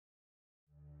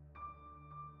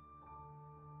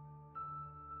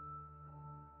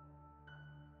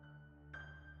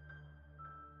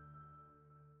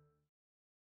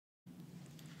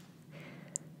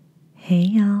Hey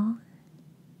y'all,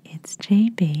 it's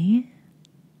JB.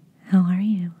 How are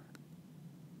you?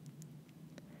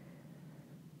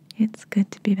 It's good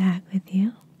to be back with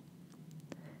you.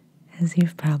 As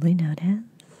you've probably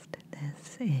noticed,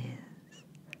 this is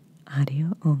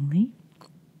audio only.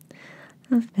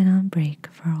 I've been on break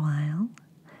for a while,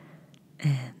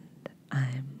 and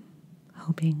I'm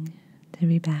hoping to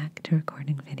be back to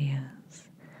recording videos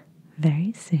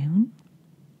very soon.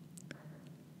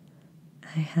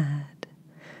 I had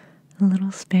a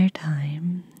little spare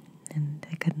time and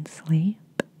I couldn't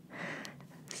sleep,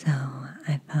 so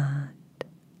I thought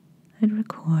I'd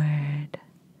record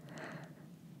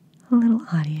a little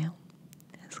audio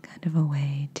as kind of a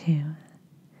way to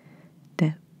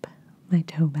dip my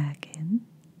toe back in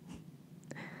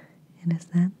a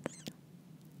sense.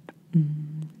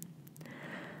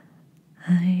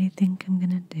 I think I'm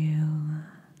gonna do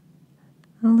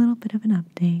a little bit of an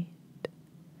update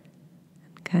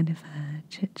and kind of a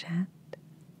chit-chat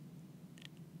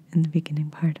in the beginning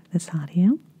part of this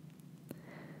audio.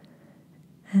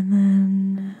 And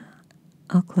then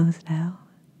I'll close it out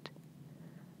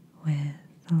with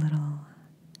a little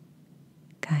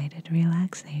guided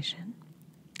relaxation.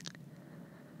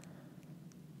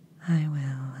 I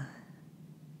will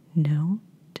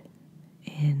note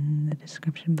in the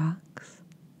description box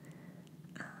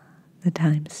the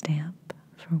timestamp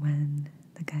for when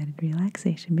the guided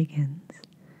relaxation begins.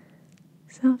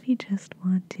 So if you just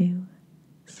want to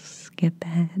skip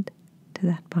ahead to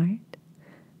that part,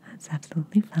 that's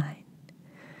absolutely fine.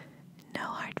 No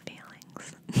hard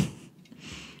feelings.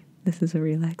 This is a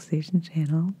relaxation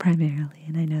channel primarily,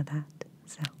 and I know that.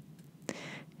 So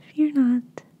if you're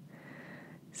not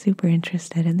super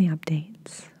interested in the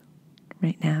updates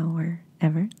right now or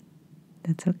ever,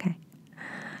 that's okay.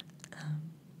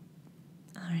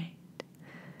 Alright.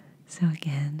 So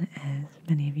again, as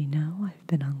many of you know, I've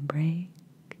been on break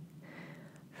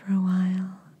for a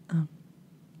while.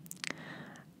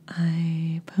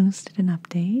 I posted an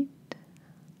update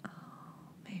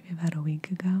maybe about a week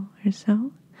ago or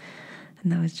so,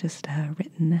 and that was just a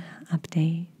written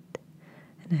update,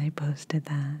 and I posted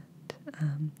that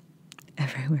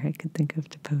everywhere I could think of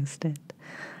to post it.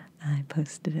 I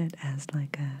posted it as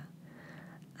like a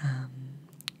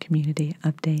community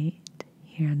update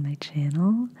here on my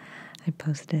channel. I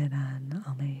posted on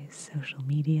all my social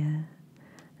media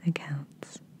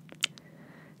accounts.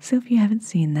 So if you haven't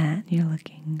seen that and you're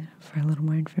looking for a little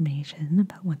more information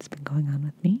about what's been going on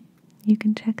with me, you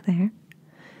can check there.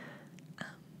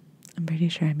 I'm pretty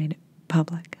sure I made it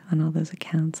public on all those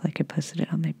accounts, like I posted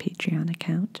it on my Patreon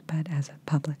account, but as a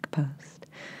public post.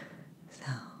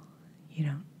 So you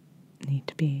don't need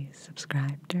to be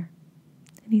subscribed or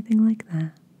anything like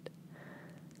that.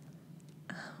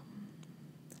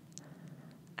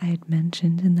 I had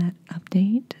mentioned in that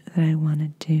update that I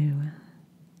wanted to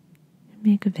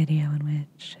make a video in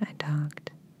which I talked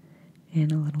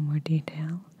in a little more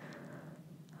detail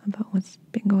about what's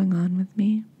been going on with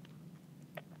me.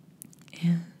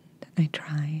 And I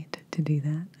tried to do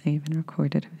that. I even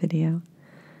recorded a video.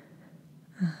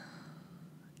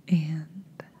 And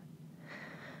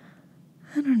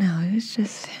I don't know, it was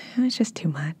just too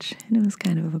much. And it was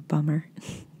kind of a bummer.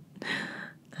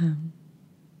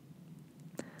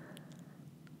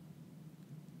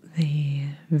 The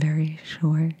very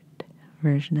short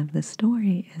version of the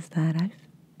story is that I've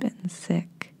been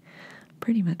sick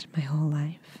pretty much my whole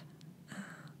life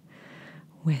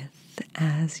with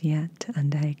as yet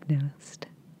undiagnosed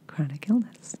chronic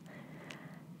illness.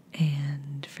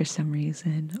 And for some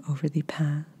reason, over the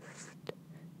past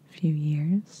few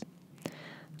years,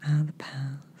 the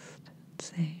past,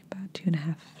 say, about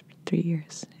 2.5, 3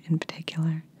 years in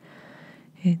particular,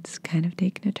 it's kind of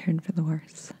taken a turn for the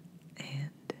worse. And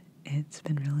it's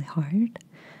been really hard.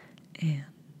 And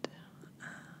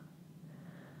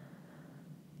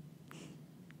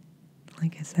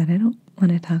like I said, I don't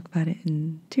want to talk about it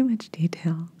in too much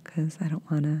detail because I don't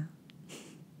want to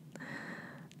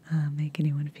make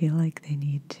anyone feel like they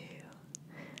need to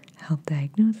help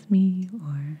diagnose me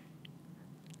or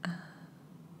I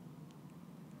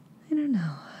don't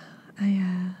know.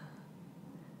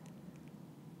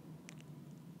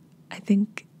 I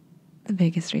think the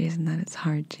biggest reason that it's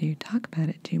hard to talk about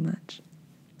it too much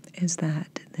is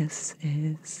that this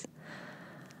is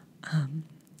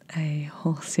a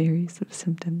whole series of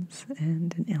symptoms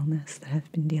and an illness that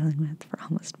I've been dealing with for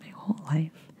almost my whole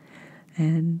life.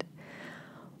 And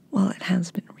while it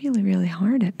has been really, really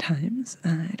hard at times,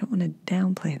 I don't want to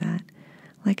downplay that.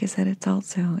 Like I said, it's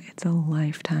a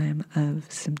lifetime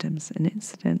of symptoms and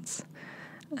incidents.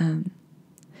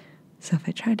 So if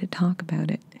I tried to talk about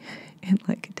it in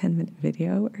like a 10-minute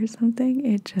video or something.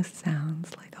 It just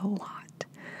sounds like a lot.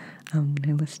 When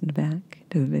I listened back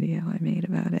to the video I made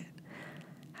about it,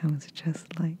 I was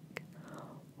just like,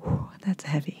 that's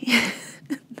heavy.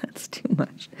 That's too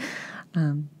much.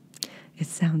 It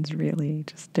sounds really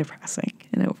just depressing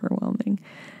and overwhelming.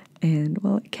 And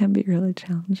while it can be really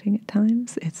challenging at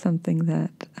times, it's something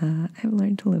that I've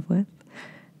learned to live with.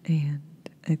 And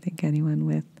I think anyone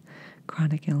with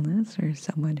chronic illness or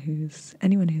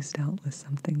anyone who's dealt with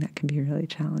something that can be really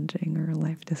challenging or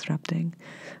life disrupting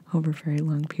over a very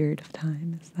long period of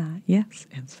time is that, yes,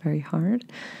 it's very hard,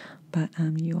 but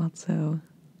you also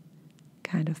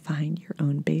kind of find your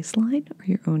own baseline or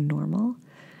your own normal.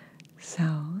 So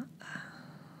I'm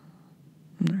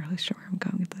not really sure where I'm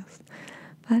going with this,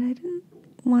 but I didn't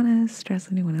want to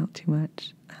stress anyone out too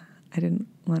much. I didn't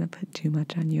want to put too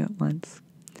much on you at once.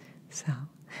 So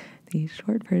the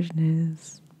short version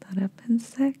is that I've been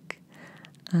sick.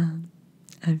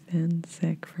 I've been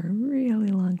sick for a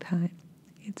really long time.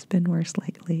 It's been worse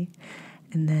lately.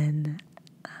 And then,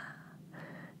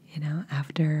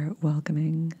 after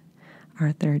welcoming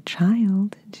our third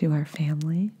child to our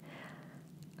family,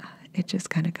 it just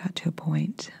kind of got to a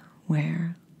point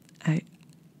where I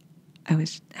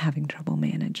was having trouble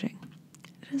managing,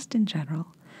 just in general.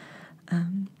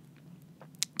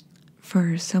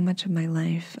 For so much of my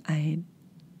life, I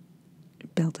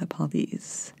built up all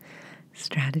these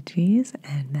strategies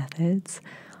and methods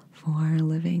for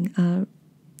living a,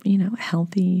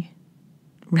 healthy,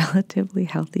 relatively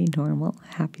healthy, normal,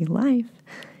 happy life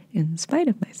in spite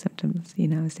of my symptoms.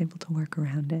 I was able to work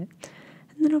around it.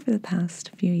 And then over the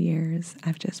past few years,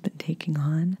 I've just been taking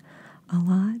on a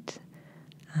lot.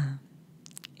 I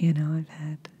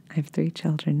have 3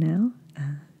 children now,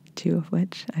 2 of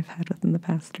which I've had within the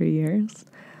past 3 years.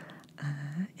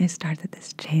 I started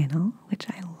this channel, which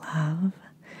I love,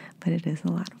 but it is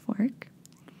a lot of work.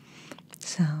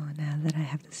 So now that I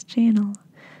have this channel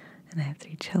and I have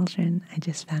 3 children, I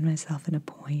just found myself in a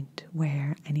point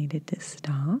where I needed to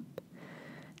stop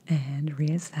and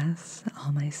reassess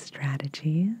all my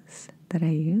strategies that I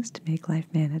used to make life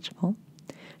manageable,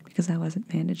 because I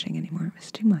wasn't managing anymore. It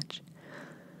was too much.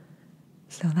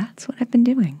 So that's what I've been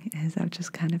doing, is I've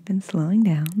just kind of been slowing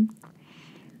down.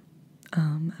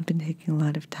 I've been taking a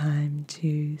lot of time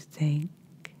to think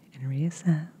and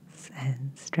reassess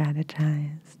and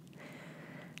strategize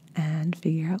and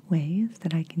figure out ways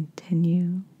that I can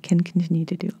continue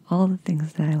to do all the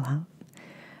things that I love,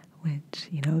 which,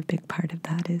 a big part of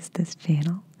that is this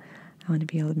channel. I want to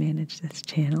be able to manage this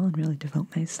channel and really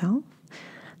devote myself.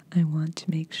 I want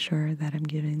to make sure that I'm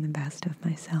giving the best of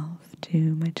myself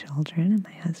to my children and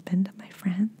my husband and my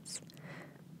friends.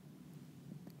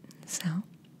 So,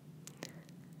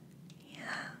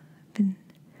 I've been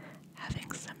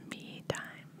having some me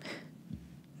time,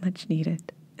 much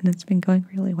needed, and it's been going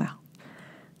really well.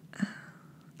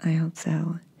 I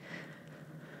also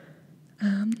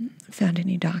found a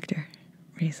new doctor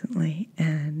recently,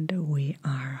 and we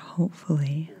are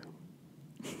hopefully...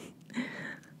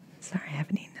 Sorry, I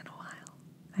haven't eaten in a while.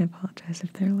 I apologize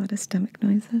if there are a lot of stomach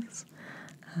noises.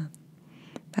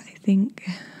 But I think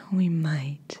we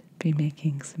might be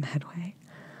making some headway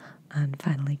on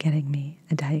finally getting me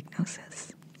a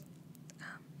diagnosis.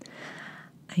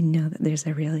 I know that there's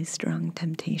a really strong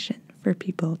temptation for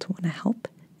people to want to help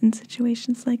in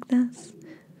situations like this.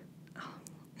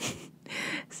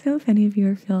 So if any of you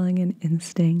are feeling an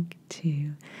instinct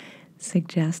to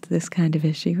suggest this kind of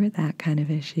issue or that kind of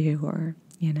issue, or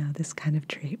this kind of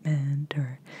treatment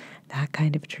or that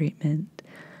kind of treatment.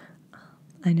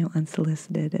 I know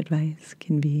unsolicited advice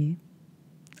can be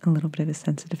a little bit of a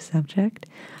sensitive subject,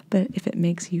 but if it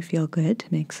makes you feel good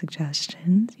to make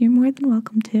suggestions, you're more than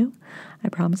welcome to. I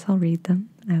promise I'll read them.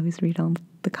 I always read all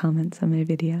the comments on my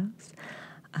videos.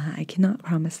 I cannot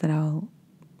promise that I'll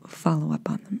follow up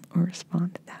on them or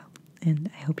respond to them,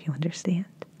 and I hope you understand.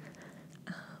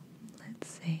 Let's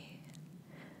see.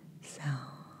 So...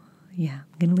 yeah,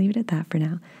 I'm going to leave it at that for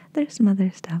now. There's some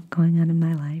other stuff going on in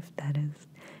my life that has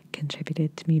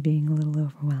contributed to me being a little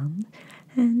overwhelmed.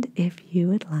 And if you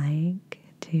would like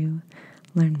to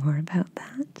learn more about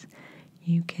that,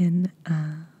 you can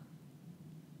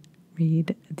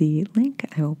read the link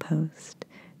I will post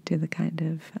to the kind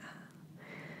of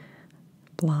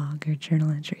blog or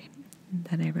journal entry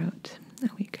that I wrote a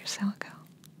week or so ago.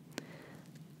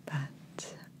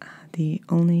 But the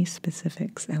only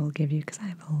specifics I will give you, because I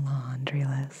have a laundry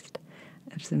list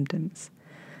of symptoms,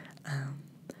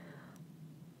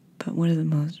 but one of the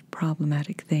most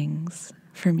problematic things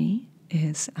for me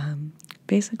is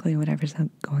basically whatever's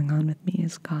going on with me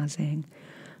is causing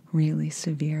really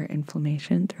severe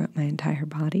inflammation throughout my entire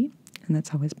body. and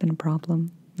that's always been a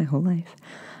problem my whole life.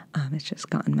 It's just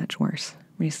gotten much worse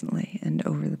recently, and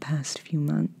over the past few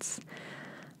months,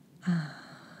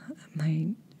 my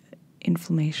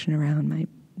inflammation around my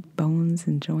bones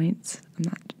and joints, I'm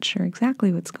not sure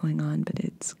exactly what's going on, but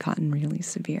it's gotten really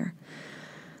severe.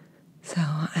 So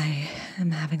I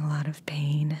am having a lot of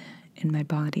pain in my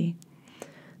body,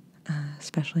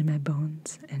 especially my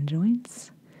bones and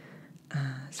joints,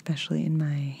 especially in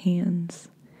my hands,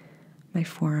 my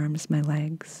forearms, my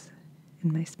legs,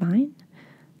 and my spine.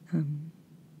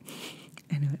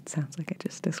 I know it sounds like I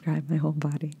just described my whole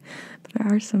body, but there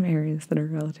are some areas that are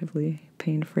relatively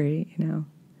pain-free, I don't know.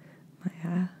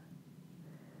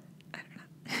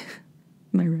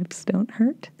 My ribs don't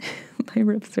hurt. My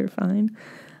ribs are fine.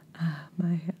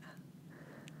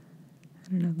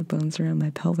 The bones around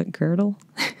my pelvic girdle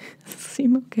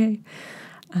seem okay.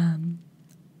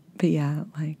 But yeah,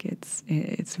 like it's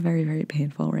very, very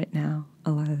painful right now.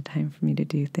 A lot of the time for me to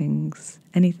do things,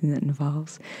 anything that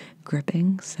involves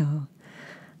gripping. So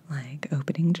like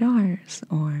opening jars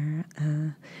or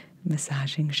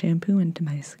massaging shampoo into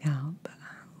my scalp,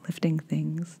 lifting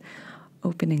things.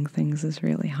 Opening things is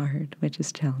really hard, which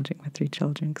is challenging with 3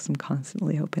 children because I'm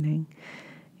constantly opening,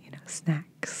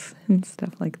 snacks and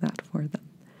stuff like that for them.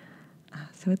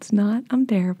 So it's not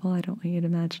unbearable. I don't want you to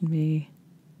imagine me,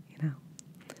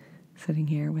 sitting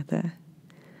here with a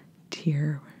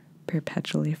tear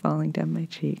perpetually falling down my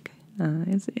cheek.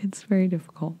 It's very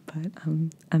difficult, but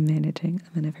I'm managing.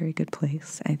 I'm in a very good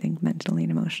place, I think, mentally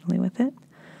and emotionally with it,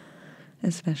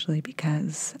 especially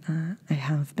because I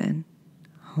have been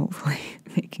hopefully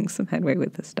making some headway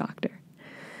with this doctor.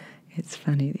 It's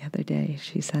funny, the other day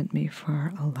she sent me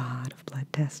for a lot of blood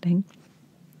testing,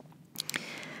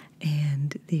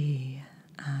 and the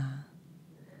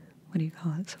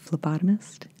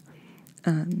phlebotomist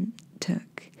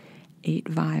took 8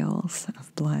 vials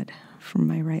of blood from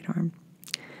my right arm,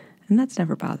 and that's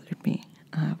never bothered me.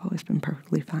 I've always been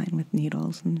perfectly fine with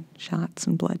needles and shots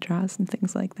and blood draws and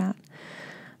things like that.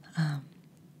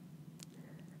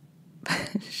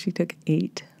 But she took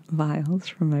 8 vials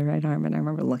from my right arm, and I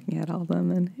remember looking at all of them,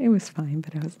 and it was fine,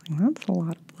 but I was like, that's a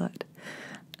lot of blood.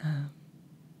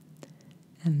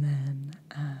 And then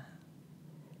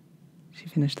she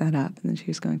finished that up, and then she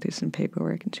was going through some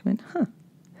paperwork, and she went,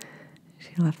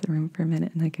 She left the room for a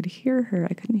minute, and I could hear her.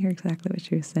 I couldn't hear exactly what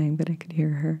she was saying, but I could hear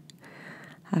her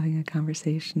having a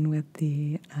conversation with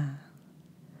the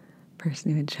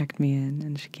person who had checked me in,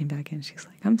 and she came back in. She's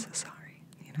like, I'm so sorry.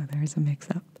 There was a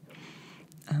mix-up.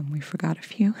 We forgot a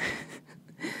few.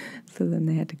 So then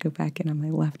they had to go back in on my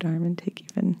left arm and take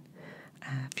even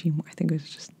a few more. I think it was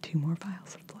just 2 more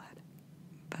vials of blood.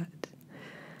 But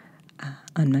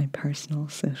on my personal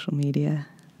social media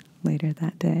later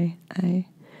that day, I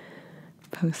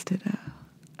posted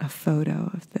a photo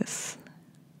of this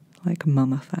like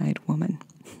mummified woman,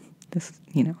 this,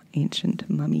 ancient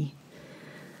mummy.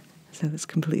 So this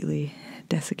completely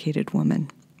desiccated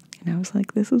woman. And I was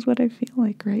like, this is what I feel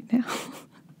like right now.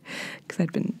 Because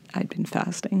I'd been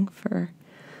fasting for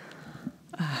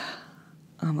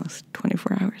almost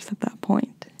 24 hours at that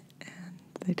point, and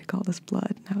they took all this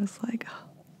blood, and I was like,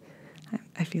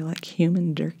 I feel like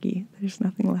human jerky. There's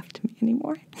nothing left to me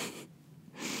anymore.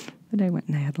 But I went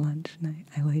and I had lunch, and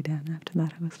I lay down after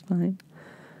that. I was fine.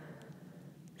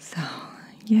 So,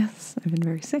 yes, I've been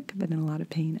very sick. I've been in a lot of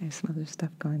pain. I have some other stuff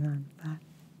going on, but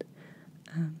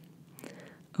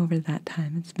over that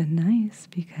time, it's been nice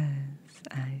because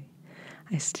I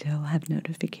still have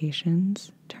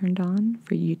notifications turned on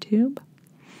for YouTube,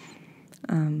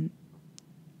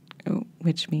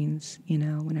 which means,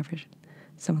 whenever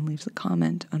someone leaves a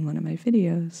comment on one of my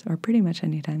videos, or pretty much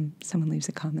anytime someone leaves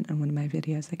a comment on one of my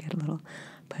videos, I get a little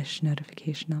push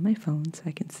notification on my phone so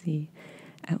I can see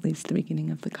at least the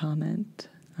beginning of the comment,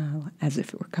 as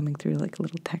if it were coming through like a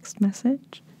little text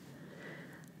message.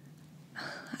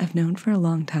 I've known for a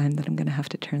long time that I'm going to have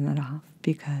to turn that off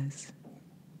because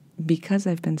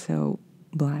I've been so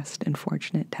blessed and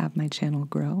fortunate to have my channel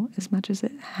grow as much as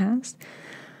it has.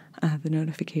 The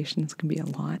notifications can be a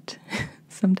lot.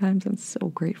 Sometimes I'm so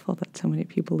grateful that so many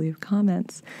people leave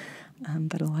comments,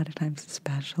 but a lot of times,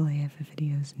 especially if a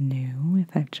video is new,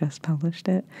 if I've just published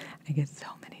it, I get so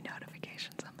many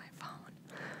notifications on my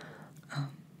phone.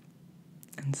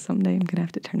 And someday I'm going to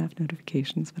have to turn off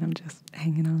notifications, but I'm just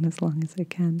hanging on as long as I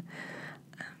can.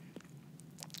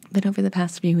 But over the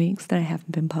past few weeks that I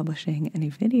haven't been publishing any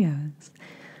videos,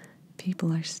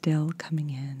 people are still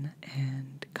coming in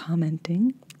and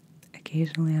commenting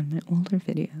occasionally on my older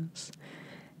videos,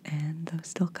 and those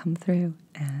still come through,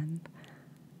 and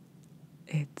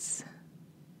it's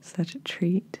such a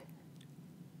treat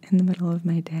in the middle of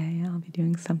my day, I'll be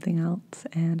doing something else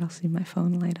and I'll see my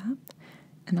phone light up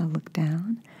and I'll look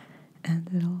down and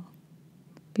it'll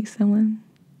be someone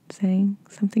saying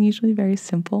something usually very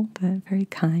simple but very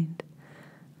kind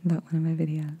about one of my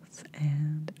videos,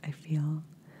 and I feel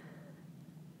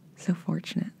so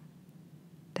fortunate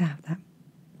to have that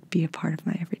be a part of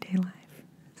my everyday life.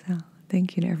 So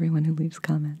thank you to everyone who leaves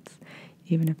comments,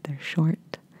 even if they're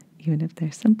short, even if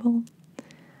they're simple,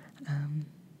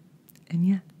 and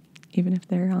yeah, even if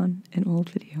they're on an old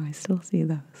video, I still see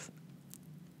those.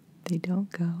 They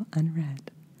don't go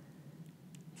unread.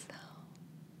 So,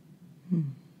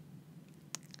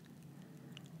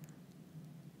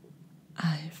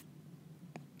 I've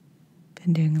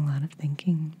been doing a lot of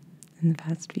thinking in the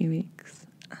past few weeks.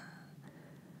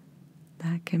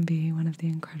 That can be one of the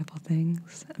incredible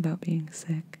things about being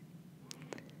sick,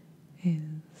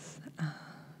 is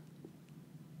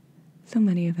so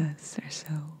many of us are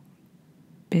so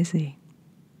busy,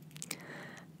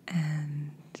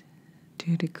 and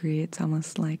to a degree it's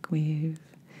almost like we've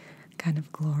kind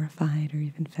of glorified or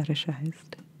even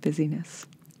fetishized busyness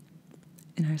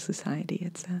in our society.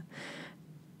 It's a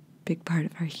big part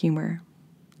of our humor,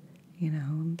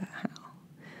 about how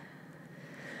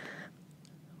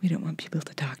we don't want people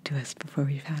to talk to us before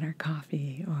we've had our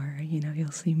coffee, or,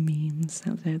 you'll see memes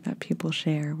out there that people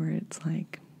share where it's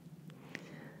like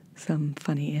some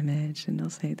funny image and they'll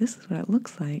say, this is what it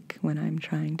looks like when I'm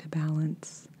trying to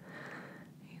balance,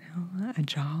 a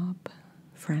job,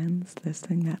 friends, this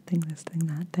thing, that thing, this thing,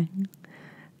 that thing.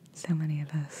 So many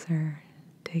of us are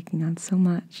taking on so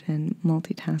much and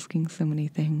multitasking so many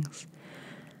things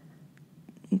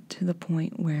to the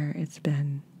point where it's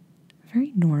been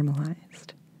very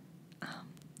normalized.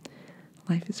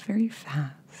 Life is very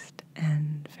fast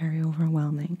and very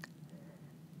overwhelming,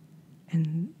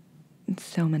 and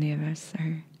so many of us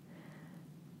are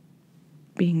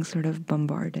being sort of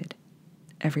bombarded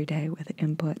every day with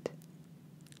input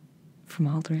from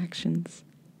all directions.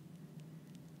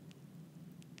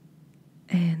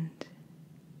 And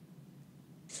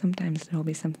sometimes there'll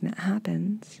be something that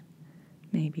happens.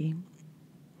 Maybe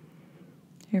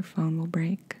your phone will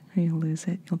break, or you'll lose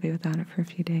it. You'll be without it for a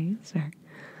few days, or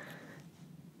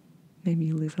maybe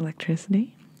you lose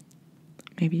electricity.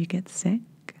 Maybe you get sick.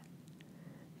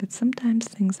 But sometimes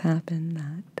things happen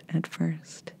that at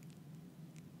first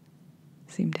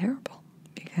seem terrible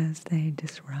because they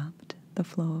disrupt the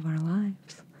flow of our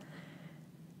lives.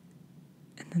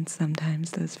 And then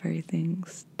sometimes those very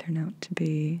things turn out to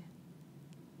be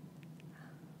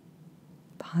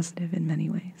positive in many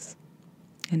ways.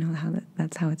 I know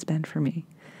that's how it's been for me.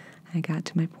 I got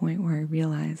to my point where I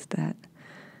realized that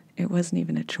it wasn't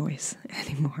even a choice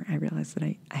anymore. I realized that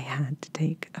I had to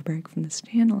take a break from this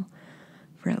channel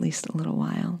for at least a little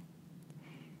while.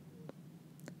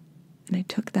 And I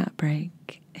took that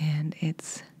break, and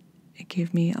it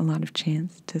gave me a lot of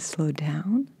chance to slow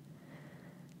down.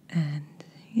 And,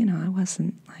 I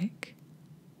wasn't like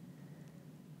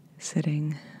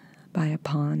sitting by a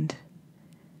pond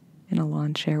in a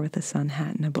lawn chair with a sun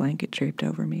hat and a blanket draped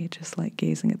over me, just like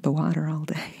gazing at the water all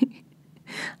day.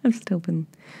 I've still been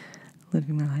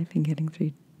living my life and getting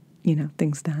through,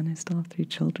 things done. I still have 3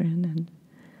 children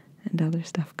and other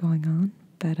stuff going on.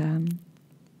 But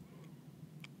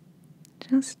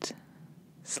just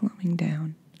slowing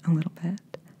down a little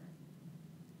bit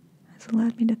has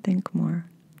allowed me to think more.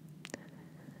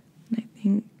 And I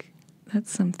think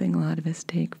that's something a lot of us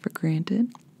take for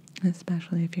granted,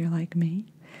 especially if you're like me,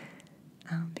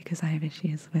 because I have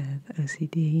issues with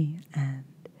OCD and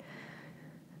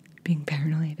being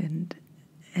paranoid,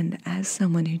 and as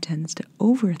someone who tends to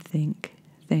overthink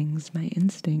things, my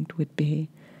instinct would be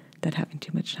that having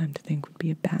too much time to think would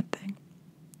be a bad thing.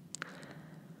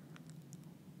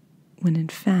 When in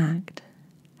fact,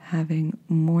 having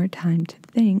more time to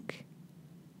think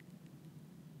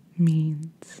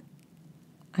means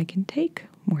I can take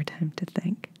more time to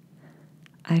think.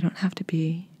 I don't have to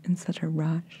be in such a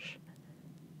rush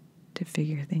to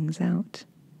figure things out.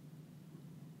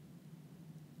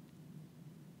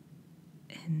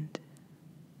 And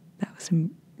that was a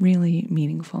really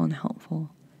meaningful and helpful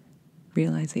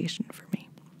realization for me.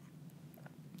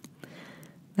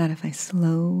 That if I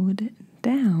slowed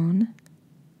down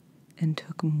and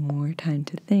took more time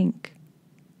to think,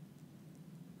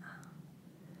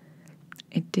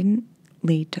 it didn't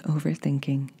lead to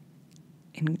overthinking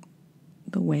in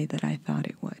the way that I thought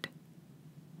it would.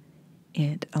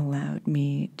 It allowed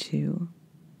me to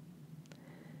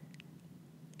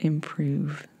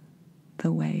improve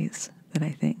the ways that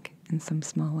I think in some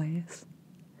small ways.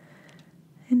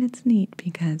 And it's neat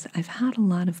because I've had a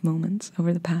lot of moments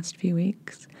over the past few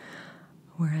weeks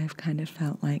where I've kind of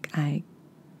felt like I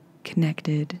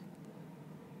connected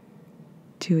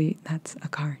to that's a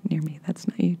car near me. That's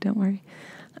not you, don't worry.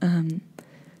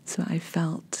 So I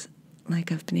felt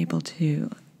like I've been able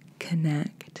to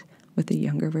connect with a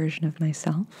younger version of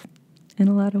myself in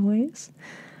a lot of ways.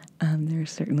 There are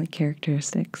certainly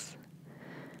characteristics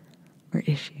or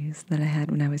issues that I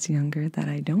had when I was younger that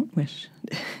I don't wish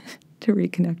to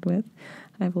reconnect with.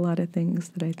 I have a lot of things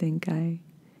that I think I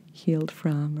healed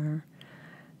from, or,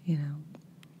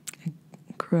 I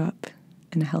grew up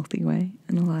in a healthy way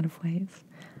in a lot of ways.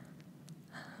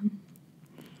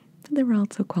 But there were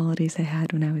also qualities I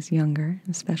had when I was younger,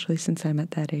 especially since I'm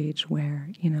at that age where,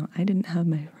 I didn't have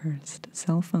my first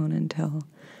cell phone until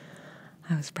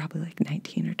I was probably like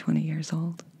 19 or 20 years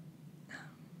old.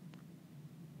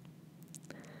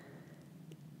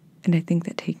 And I think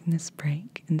that taking this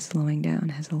break and slowing down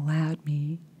has allowed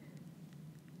me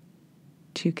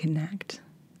to connect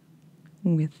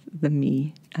with the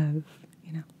me of,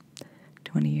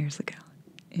 20 years ago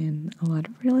in a lot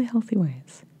of really healthy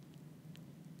ways.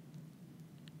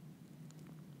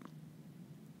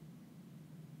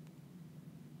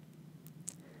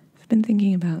 I've been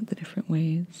thinking about the different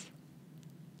ways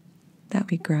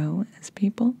that we grow as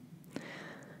people.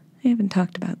 I haven't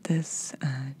talked about this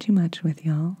too much with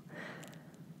y'all,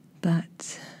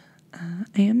 but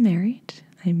I am married.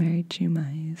 I'm married to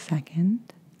my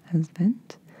second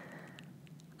husband.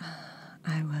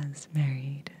 I was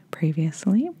married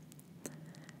previously,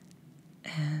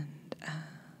 and,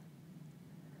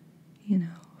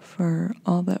 for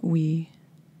all that we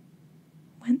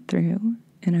went through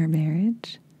in our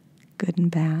marriage, good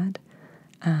and bad,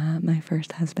 my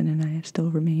first husband and I have still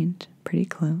remained pretty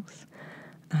close.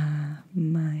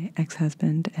 My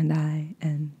ex-husband and I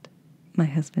and my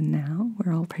husband now,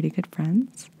 we're all pretty good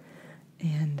friends.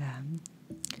 And,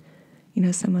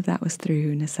 some of that was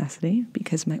through necessity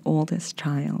because my oldest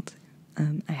child,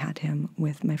 I had him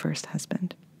with my first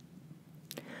husband.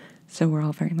 So we're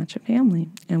all very much a family,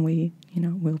 and we,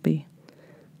 will be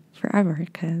forever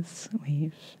because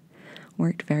we've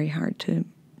worked very hard to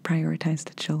prioritize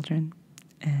the children.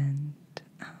 And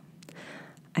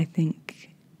I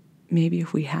think maybe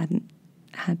if we hadn't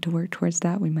had to work towards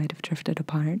that, we might have drifted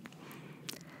apart.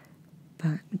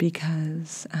 But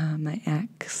because my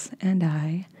ex and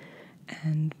I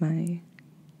and my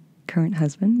current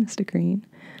husband, Mr. Green,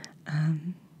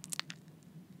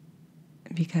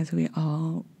 because we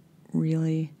all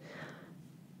really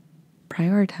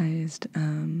prioritized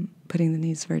putting the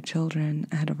needs of our children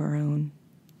ahead of our own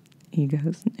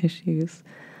egos and issues,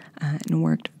 and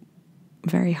worked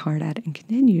very hard at it and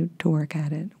continued to work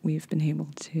at it, we've been able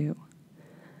to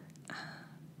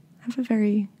have a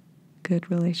very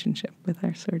good relationship with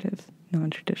our sort of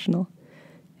non-traditional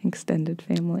extended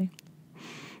family.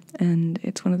 And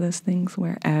it's one of those things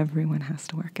where everyone has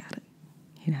to work at it,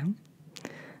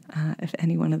 If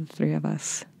any one of the three of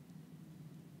us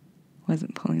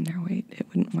wasn't pulling their weight, it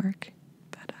wouldn't work.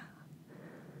 But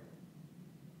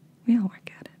we all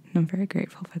work at it, and I'm very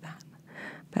grateful for that.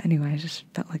 But anyway, I just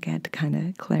felt like I had to kind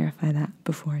of clarify that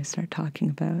before I start talking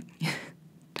about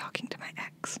talking to my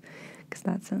ex, because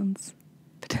that sounds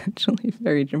potentially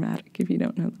very dramatic if you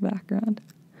don't know the background.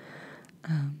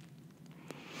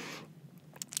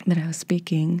 But I was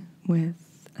speaking with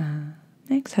my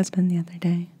ex-husband the other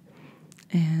day,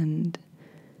 and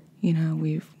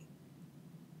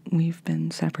we've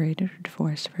been separated or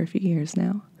divorced for a few years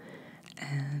now,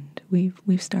 and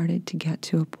we've started to get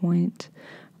to a point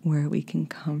where we can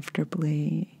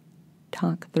comfortably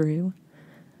talk through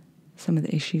some of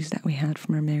the issues that we had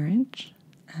from our marriage.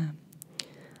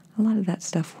 A lot of that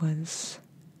stuff was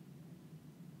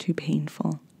too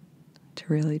painful to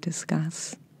really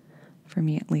discuss, for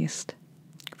me at least,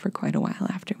 for quite a while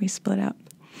after we split up.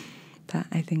 But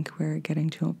I think we're getting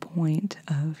to a point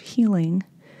of healing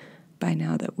by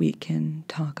now that we can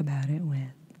talk about it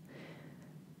with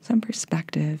some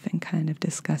perspective and kind of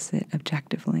discuss it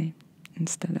objectively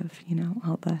instead of,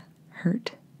 all the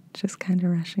hurt just kind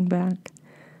of rushing back.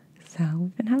 So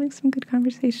we've been having some good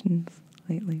conversations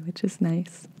lately, which is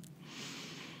nice.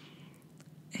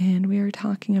 And we were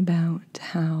talking about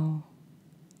how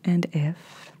and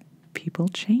if people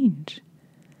change.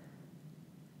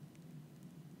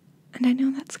 And I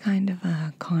know that's kind of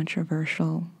a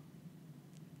controversial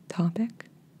topic.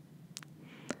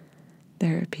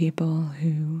 There are people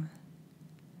who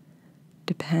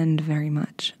depend very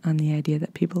much on the idea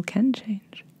that people can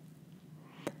change.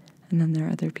 And then there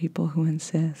are other people who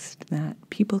insist that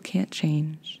people can't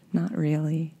change, not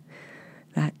really,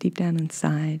 that deep down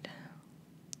inside,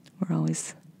 we're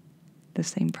always the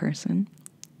same person.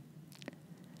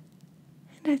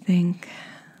 And I think,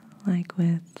 like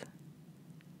with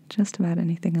just about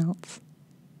anything else.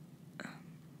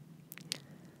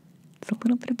 It's a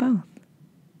little bit of both.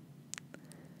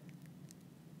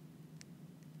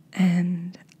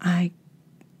 And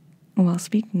while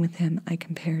speaking with him, I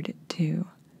compared it to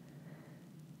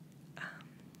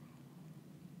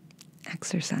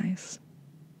exercise,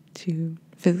 to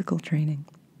physical training.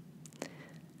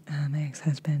 My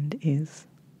ex-husband is,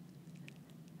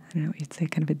 I don't know, you'd say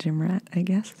kind of a gym rat, I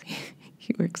guess.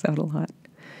 He works out a lot.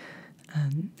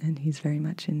 And he's very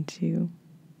much into,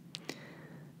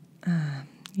 I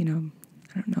don't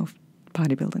know if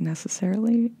bodybuilding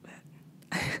necessarily,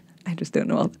 but I just don't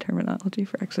know all the terminology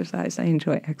for exercise. I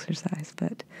enjoy exercise,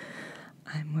 but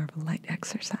I'm more of a light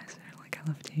exerciser. Like, I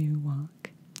love to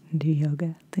walk and do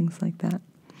yoga, things like that.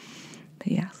 But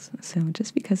yes, so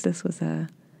just because this was a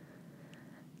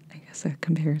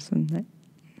comparison that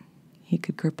he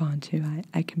could grip onto,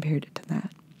 I compared it to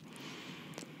that.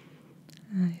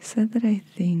 I said that I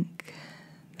think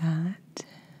that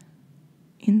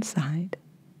inside,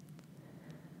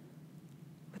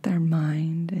 with our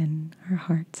mind and our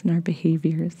hearts and our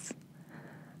behaviors,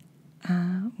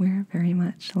 we're very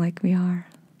much like we are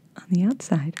on the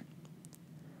outside.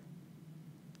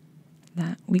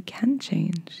 That we can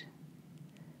change.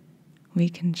 We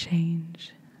can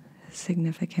change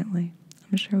significantly.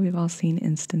 I'm sure we've all seen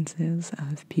instances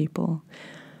of people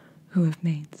who have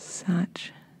made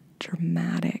such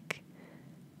dramatic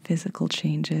physical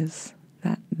changes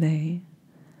that they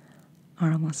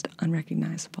are almost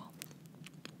unrecognizable.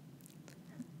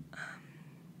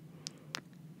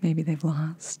 Maybe they've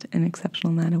lost an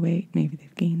exceptional amount of weight. Maybe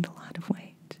they've gained a lot of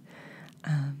weight.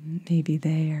 Maybe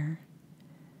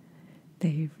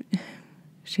they've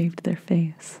shaved their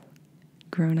face,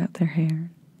 grown out their hair,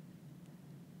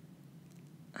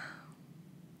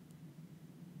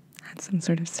 had some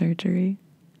sort of surgery.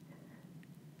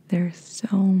 There are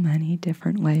so many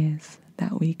different ways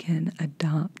that we can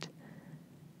adopt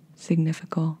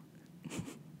significant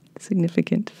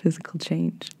physical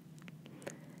change.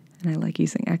 And I like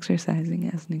using exercising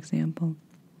as an example.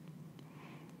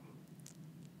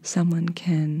 Someone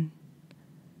can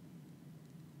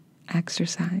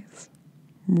exercise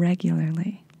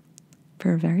regularly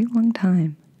for a very long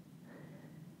time,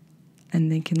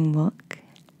 and they can look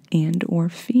and or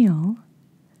feel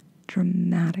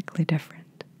dramatically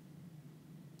different.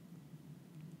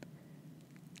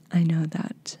 I know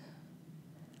that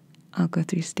I'll go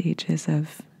through stages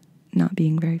of not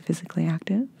being very physically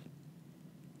active,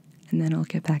 and then I'll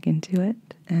get back into it.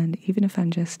 And even if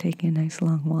I'm just taking a nice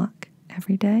long walk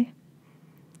every day,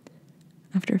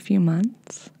 after a few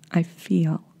months, I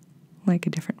feel like a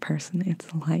different person.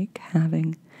 It's like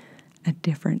having a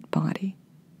different body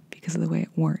because of the way it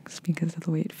works, because of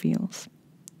the way it feels.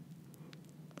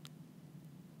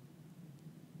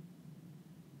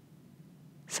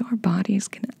 So our bodies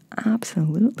can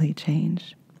absolutely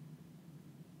change.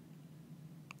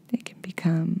 They can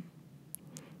become,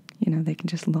 they can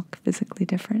just look physically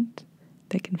different.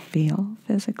 They can feel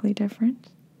physically different.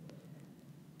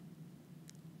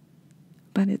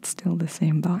 But it's still the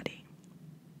same body,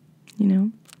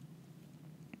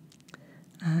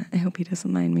 I hope he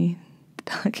doesn't mind me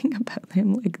talking about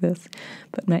him like this.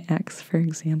 But my ex, for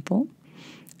example,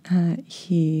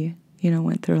 he,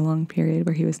 went through a long period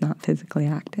where he was not physically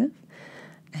active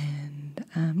and,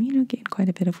 gained quite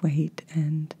a bit of weight.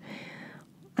 And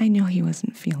I know he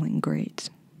wasn't feeling great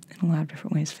in a lot of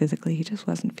different ways physically. He just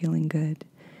wasn't feeling good.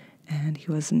 And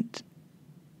he wasn't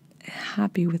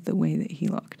happy with the way that he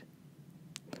looked.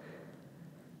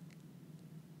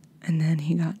 And then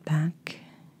he got back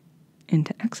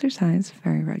into exercise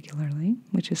very regularly,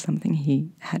 which is something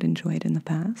he had enjoyed in the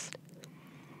past.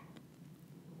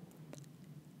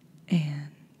 And,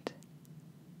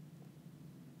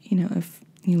 if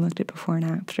you looked at before and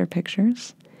after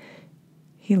pictures,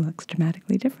 he looks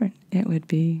dramatically different. It would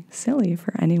be silly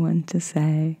for anyone to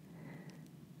say,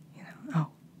 oh,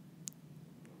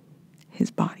 his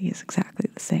body is exactly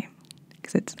the same,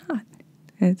 because it's not.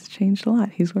 It's changed a lot.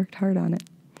 He's worked hard on it.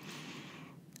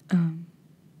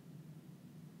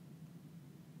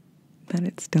 But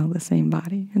it's still the same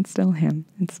body. It's still him.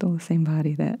 It's still the same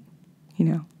body that,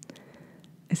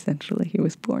 essentially he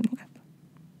was born with.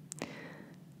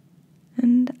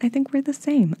 And I think we're the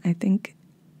same. I think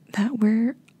that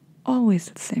we're always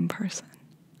the same person.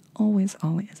 Always,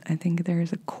 always. I think there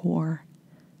is a core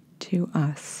to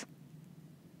us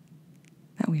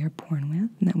that we are born with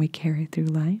and that we carry through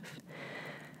life.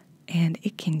 And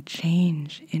it can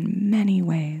change in many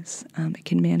ways. It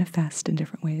can manifest in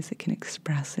different ways. It can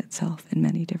express itself in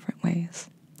many different ways.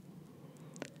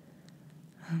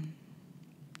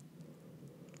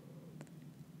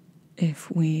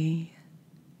 if we,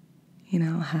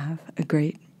 have a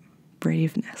great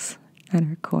braveness at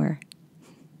our core,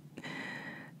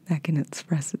 that can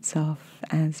express itself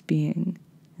as being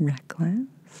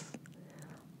reckless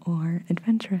or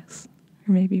adventurous,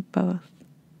 or maybe both.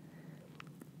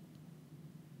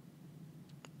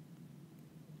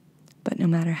 But no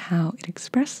matter how it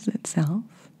expresses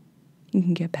itself, you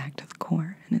can get back to the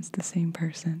core and it's the same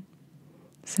person.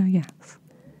 So yes,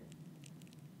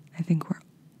 I think we're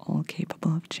all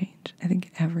capable of change. I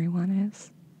think everyone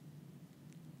is.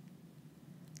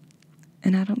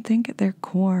 And I don't think at their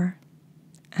core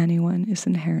anyone is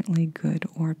inherently good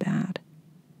or bad.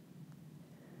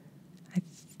 I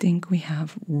think we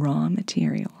have raw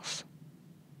materials.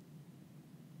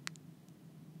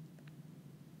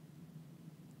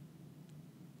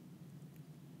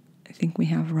 I think we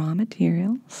have raw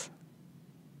materials,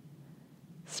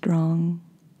 strong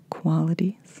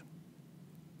qualities,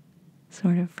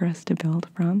 sort of for us to build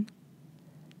from.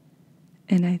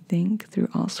 And I think through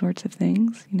all sorts of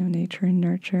things, nature and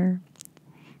nurture,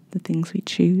 the things we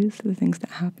choose, the things that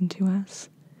happen to us,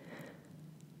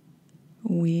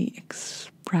 we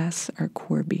express our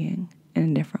core being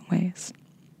in different ways.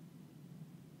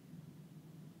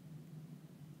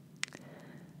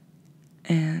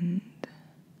 And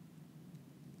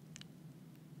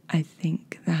I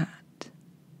think that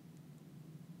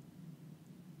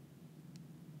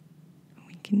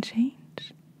we can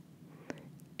change.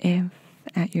 If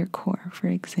at your core, for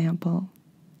example,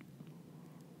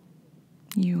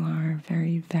 you are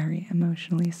very, very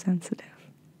emotionally sensitive.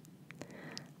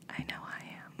 I know I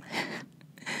am.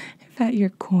 If at your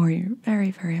core you're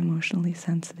very, very emotionally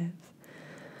sensitive,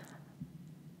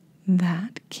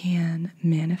 that can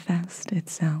manifest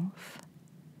itself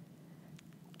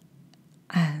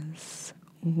as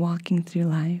walking through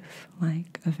life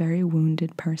like a very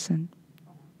wounded person.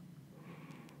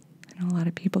 I know a lot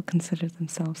of people consider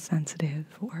themselves sensitive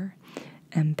or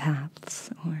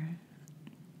empaths or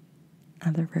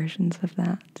other versions of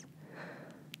that.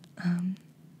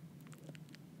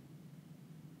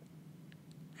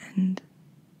 And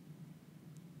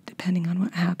depending on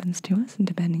what happens to us and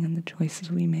depending on the choices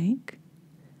we make,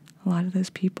 a lot of those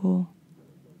people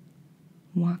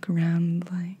walk around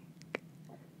like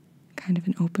kind of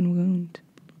an open wound.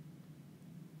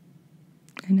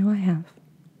 I know I have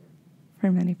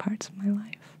for many parts of my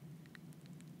life.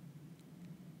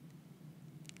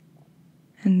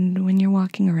 And when you're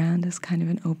walking around as kind of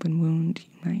an open wound,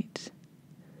 you might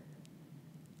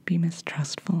be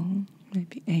mistrustful, you might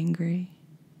be angry,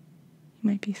 you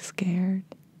might be scared.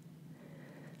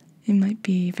 It might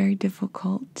be very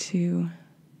difficult to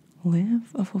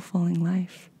live a fulfilling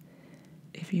life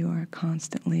if you are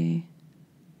constantly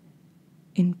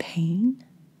in pain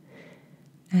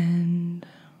and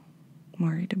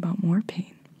worried about more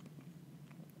pain.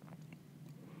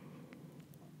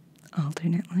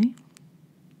 Alternately,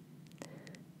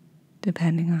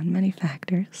 depending on many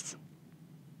factors,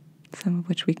 some of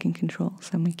which we can control,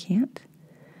 some we can't,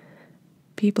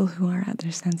 people who are at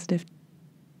their center,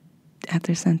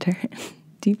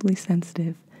 deeply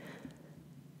sensitive,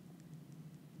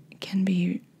 can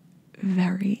be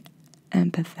very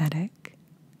empathetic.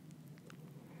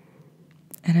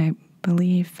 And I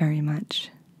believe very much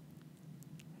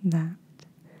that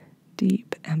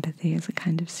deep empathy is a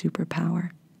kind of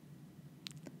superpower.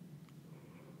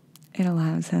 It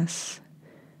allows us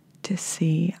to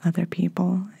see other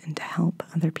people and to help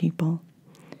other people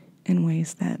in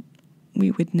ways that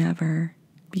we would never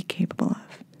be capable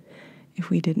of if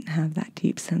we didn't have that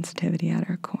deep sensitivity at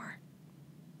our core.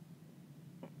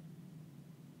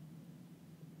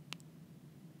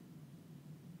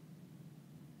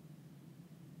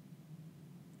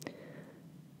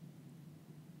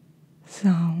 So,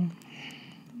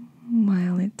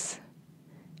 while it's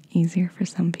easier for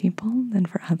some people than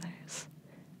for others,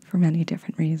 for many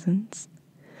different reasons,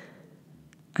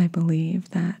 I believe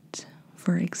that,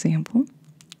 for example,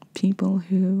 people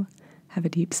who have a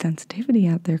deep sensitivity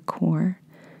at their core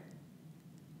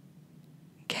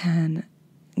can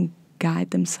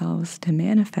guide themselves to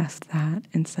manifest that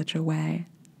in such a way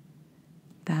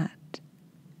that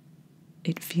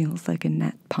it feels like a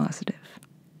net positive,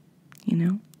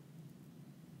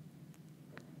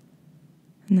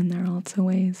 And then there are also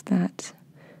ways that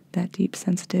that deep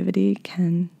sensitivity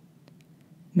can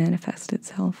manifest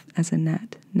itself as a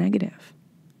net negative.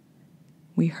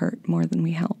 We hurt more than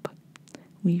we help.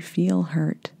 We feel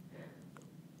hurt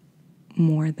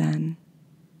more than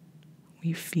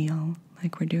we feel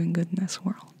like we're doing good in this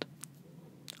world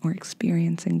or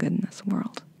experiencing good in this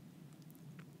world.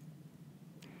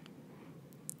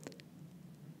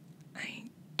 I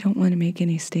don't want to make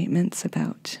any statements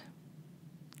about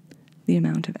the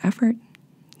amount of effort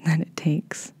that it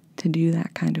takes to do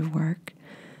that kind of work,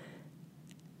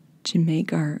 to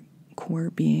make our core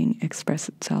being express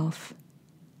itself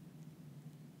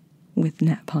with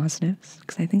net positives,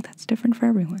 because I think that's different for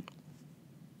everyone.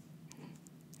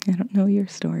 I don't know your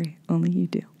story, only you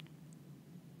do.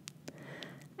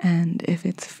 And if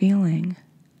it's feeling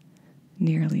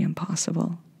nearly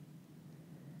impossible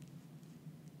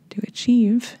to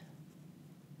achieve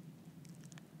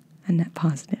a net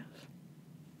positive,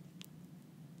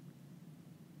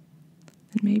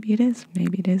 then maybe it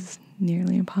is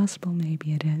nearly impossible,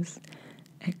 maybe it is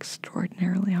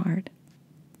extraordinarily hard.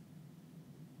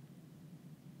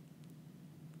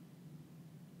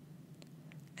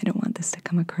 I don't want this to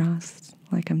come across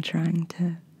like I'm trying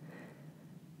to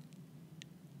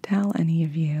tell any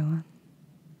of you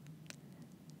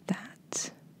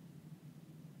that,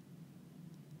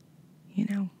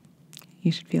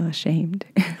 you should feel ashamed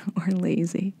or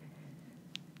lazy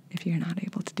if you're not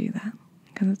able to do that,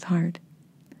 because it's hard.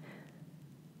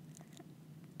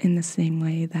 In the same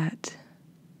way that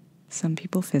some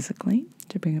people physically,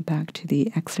 to bring it back to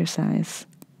the exercise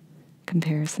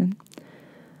comparison,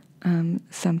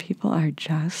 some people are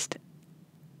just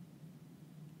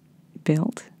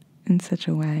built in such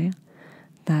a way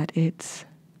that it's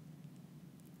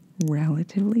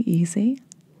relatively easy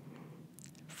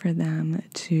for them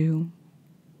to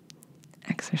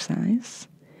exercise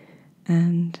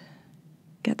and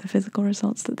get the physical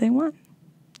results that they want,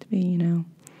 to be,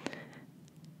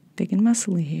 big and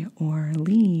muscly or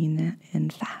lean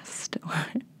and fast, or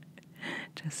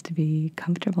just to be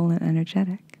comfortable and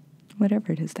energetic,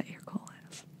 whatever it is that your goal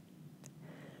is.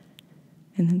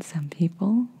 And then some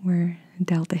people were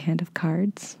dealt a hand of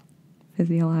cards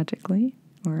physiologically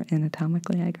or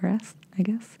anatomically, I guess.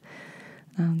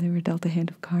 They were dealt a hand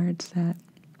of cards that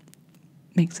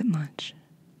makes it much,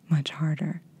 much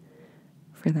harder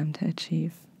for them to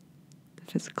achieve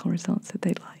the physical results that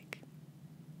they'd like.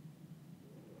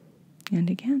 And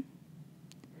again,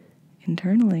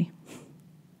 internally,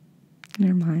 in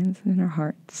our minds and in our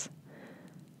hearts,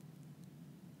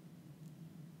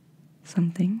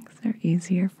 some things are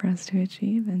easier for us to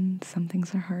achieve and some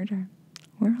things are harder.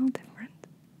 We're all different.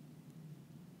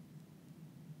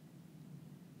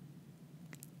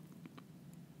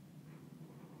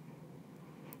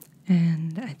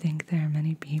 And I think there are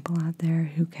many people out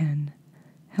there who can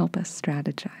help us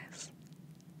strategize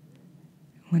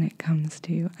when it comes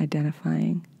to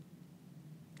identifying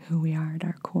who we are at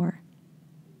our core,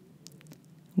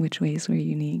 which ways we're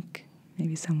unique,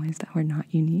 maybe some ways that we're not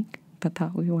unique, but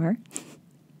thought we were,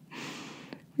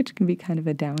 which can be kind of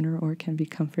a downer or can be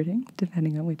comforting,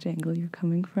 depending on which angle you're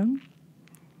coming from.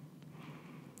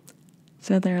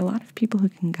 So there are a lot of people who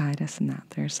can guide us in that.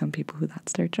 There are some people who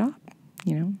that's their job,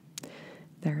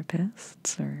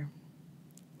 therapists or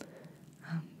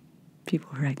people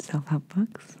who write self-help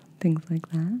books, things like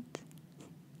that.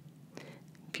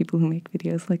 People who make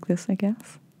videos like this, I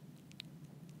guess.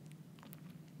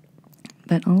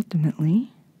 But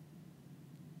ultimately,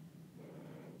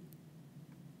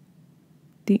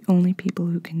 the only people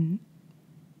who can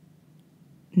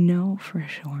know for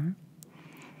sure,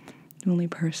 the only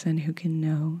person who can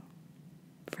know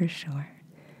for sure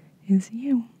is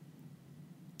you,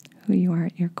 who you are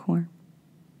at your core.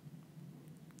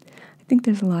 I think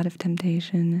there's a lot of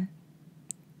temptation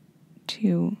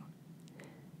to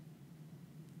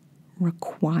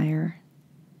require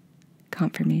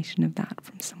confirmation of that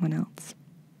from someone else.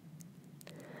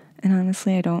 And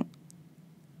honestly, I don't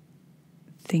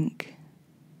think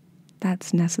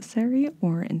that's necessary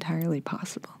or entirely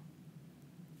possible.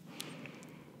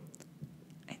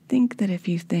 I think that if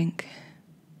you think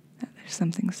that there's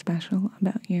something special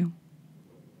about you,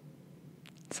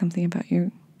 something about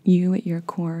you at your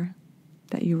core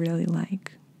that you really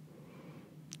like,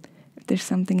 if there's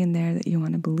something in there that you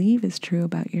want to believe is true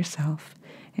about yourself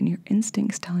and your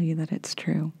instincts tell you that it's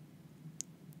true,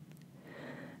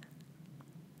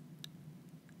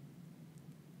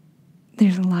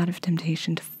 there's a lot of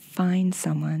temptation to find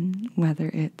someone, whether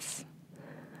it's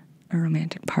a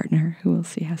romantic partner who will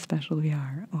see how special we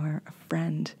are, or a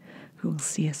friend who will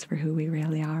see us for who we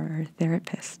really are, or a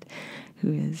therapist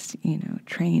who is,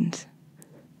 trained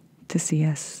to see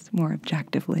us more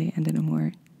objectively and in a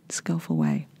more skillful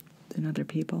way than other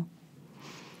people.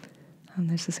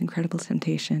 There's this incredible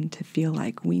temptation to feel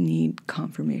like we need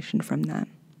confirmation from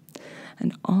them.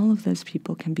 And all of those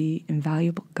people can be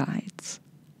invaluable guides.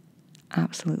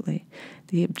 Absolutely.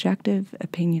 The objective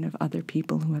opinion of other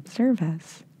people who observe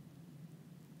us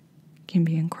can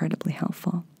be incredibly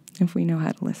helpful if we know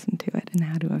how to listen to it and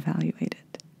how to evaluate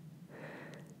it.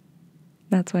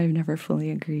 That's why I've never fully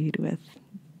agreed with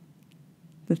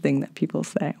the thing that people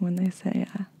say when they say,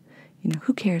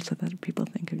 who cares what other people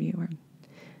think of you, or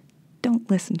don't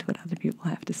listen to what other people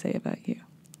have to say about you.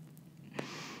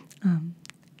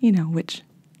 Which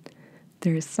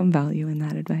there is some value in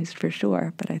that advice for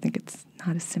sure, but I think it's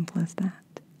not as simple as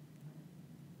that.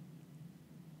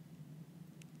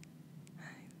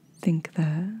 I think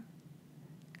the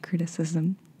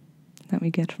criticism that we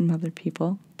get from other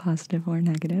people, positive or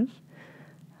negative,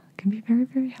 can be very,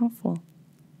 very helpful.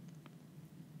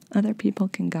 Other people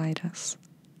can guide us,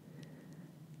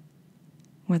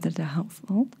 whether they're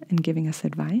helpful in giving us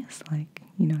advice, like,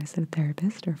 I said, a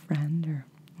therapist or friend or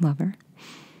lover.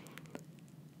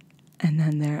 And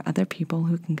then there are other people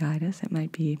who can guide us. It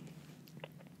might be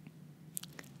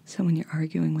someone you're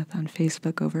arguing with on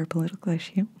Facebook over a political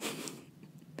issue.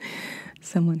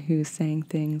 Someone who's saying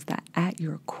things that at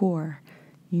your core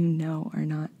are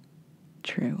not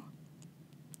true.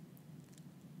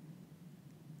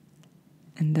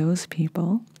 And those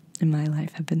people in my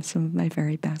life have been some of my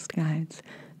very best guides.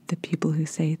 The people who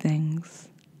say things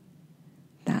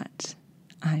that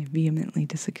I vehemently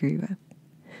disagree with.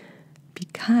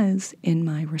 Because in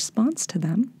my response to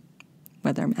them,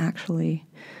 whether I'm actually,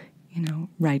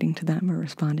 writing to them or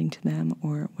responding to them,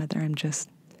 or whether I'm just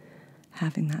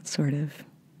having that sort of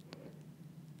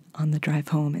on the drive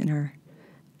home inner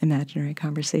imaginary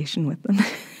conversation with them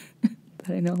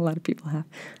that I know a lot of people have.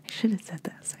 I should have said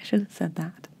this. I should have said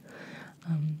that.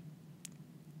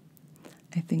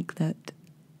 I think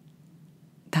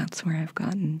that's where I've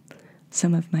gotten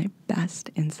some of my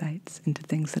best insights into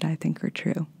things that I think are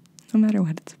true, no matter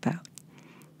what it's about.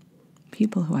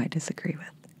 People who I disagree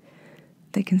with,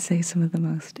 they can say some of the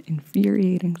most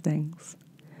infuriating things.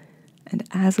 And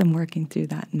as I'm working through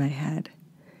that in my head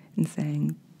and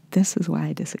saying, this is why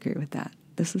I disagree with that,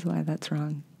 this is why that's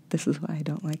wrong, this is why I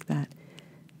don't like that,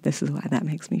 this is why that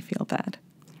makes me feel bad.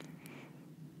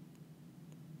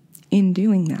 In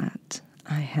doing that,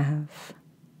 I have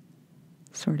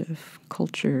sort of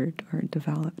cultured or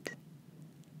developed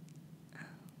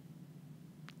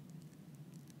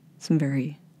some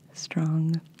very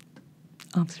strong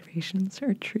observations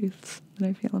or truths that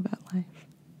I feel about life.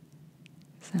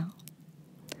 So,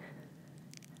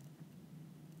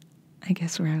 I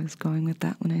guess where I was going with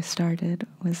that when I started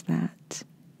was that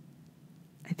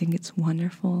I think it's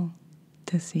wonderful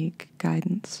to seek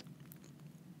guidance.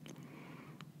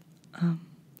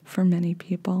 For many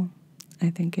people, I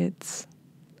think it's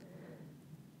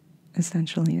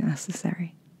essentially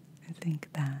necessary. I think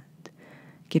that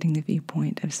getting the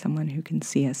viewpoint of someone who can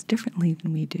see us differently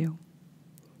than we do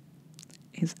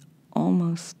is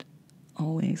almost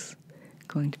always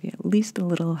going to be at least a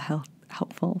little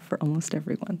helpful for almost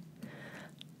everyone.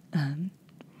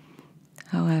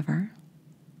 However,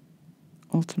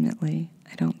 ultimately,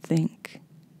 I don't think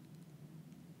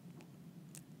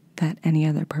that any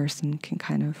other person can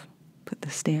kind of put the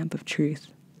stamp of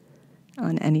truth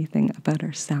on anything about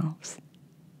ourselves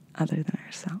other than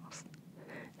ourselves.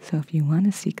 So if you want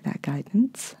to seek that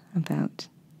guidance about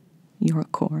your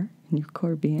core and your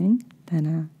core being,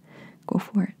 then go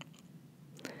for it.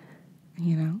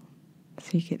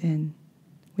 Seek it in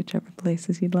whichever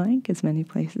places you'd like, as many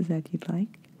places that you'd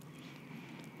like.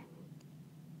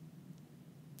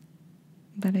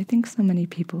 But I think so many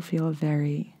people feel a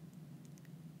very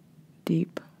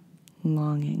deep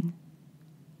longing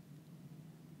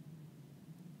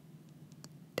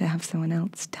to have someone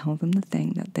else tell them the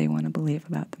thing that they want to believe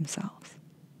about themselves.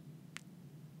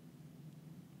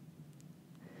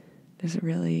 There's a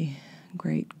really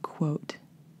great quote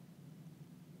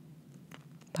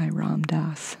by Ram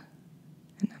Dass,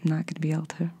 and I'm not going to be able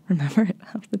to remember it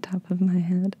off the top of my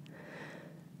head.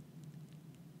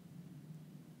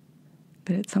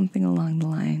 But it's something along the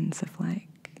lines of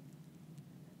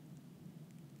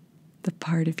the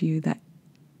part of you that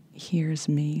hears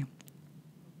me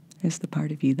is the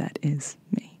part of you that is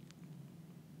me.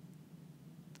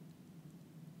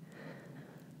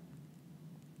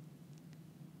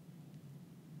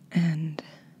 And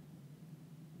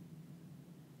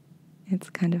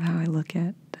it's kind of how I look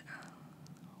at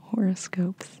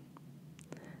horoscopes.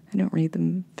 I don't read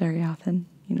them very often,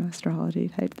 astrology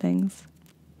type things.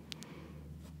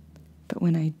 But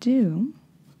when I do,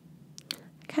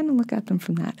 I kind of look at them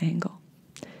from that angle.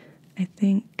 I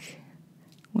think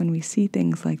when we see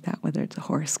things like that, whether it's a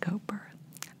horoscope or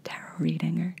a tarot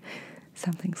reading or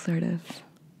something sort of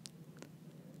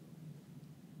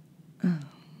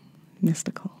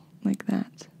mystical like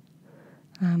that,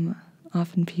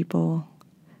 often people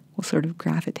will sort of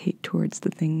gravitate towards the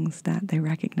things that they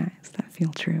recognize, that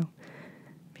feel true.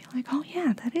 Be like, oh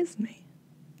yeah, that is me.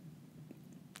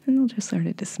 And they'll just sort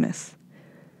of dismiss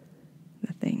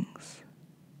the things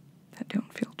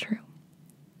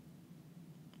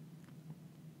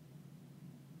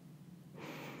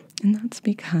And that's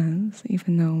because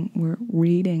even though we're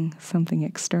reading something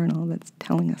external that's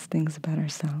telling us things about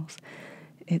ourselves,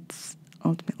 it's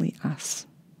ultimately us.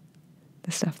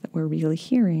 The stuff that we're really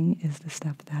hearing is the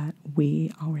stuff that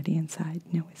we already inside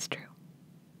know is true.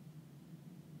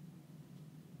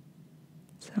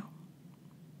 So,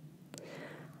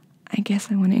 I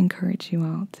guess I want to encourage you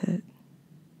all to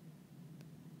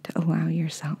allow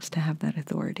yourselves to have that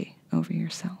authority over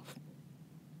yourself.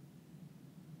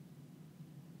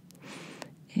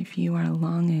 If you are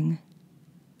longing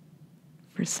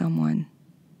for someone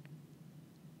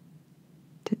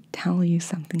to tell you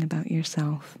something about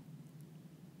yourself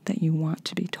that you want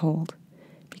to be told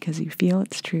because you feel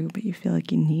it's true, but you feel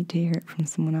like you need to hear it from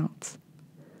someone else,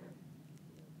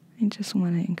 I just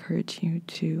want to encourage you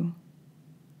to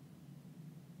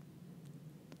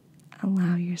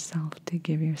allow yourself to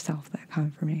give yourself that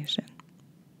confirmation.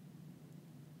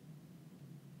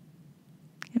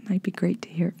 It might be great to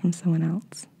hear it from someone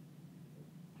else,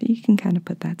 but you can kind of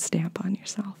put that stamp on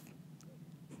yourself.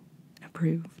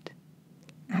 Approved.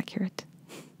 Accurate.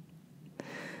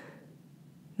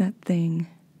 That thing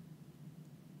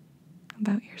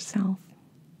about yourself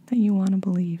that you want to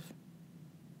believe.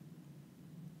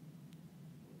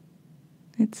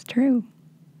 It's true.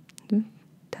 Just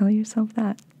tell yourself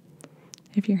that.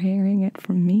 If you're hearing it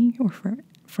from me or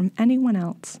from anyone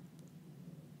else,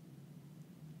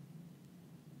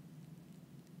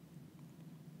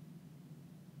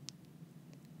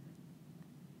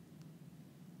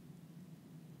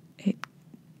 it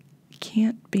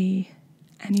can't be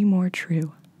any more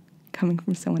true coming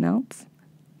from someone else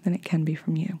than it can be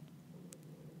from you.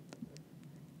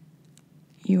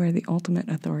 You are the ultimate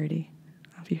authority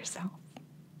of yourself.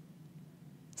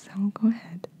 So go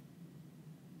ahead.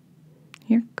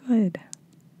 You're good.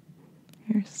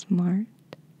 You're smart.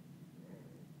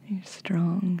 You're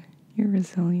strong. You're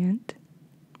resilient.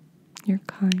 You're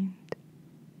kind.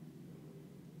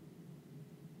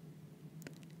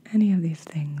 Any of these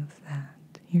things that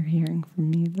you're hearing from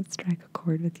me that strike a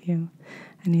chord with you,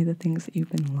 any of the things that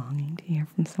you've been longing to hear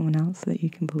from someone else so that you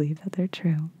can believe that they're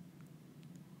true,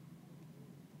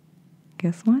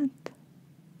 guess what?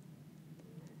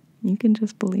 You can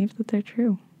just believe that they're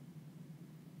true.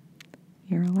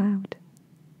 You're allowed.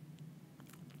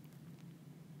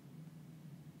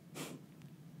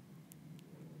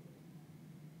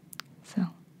 So,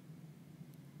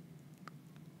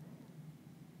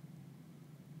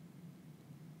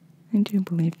 I do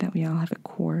believe that we all have a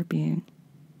core being.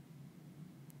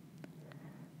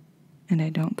 And I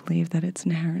don't believe that it's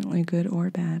inherently good or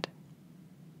bad.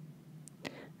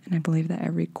 And I believe that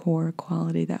every core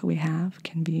quality that we have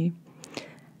can be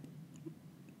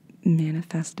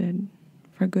manifested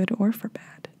for good or for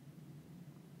bad.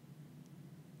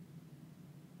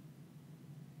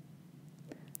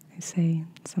 I say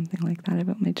something like that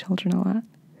about my children a lot.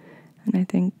 And I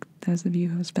think those of you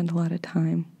who spend a lot of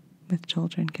time with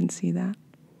children can see that.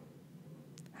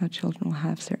 How children will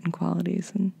have certain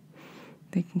qualities and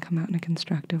they can come out in a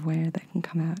constructive way or they can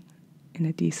come out in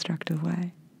a destructive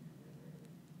way.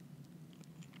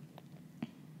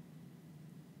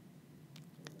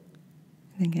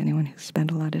 I think anyone who's spent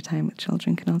a lot of time with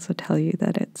children can also tell you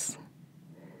that it's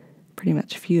pretty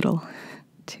much futile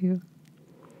to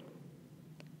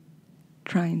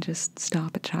try and just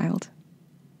stop a child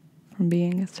from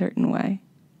being a certain way.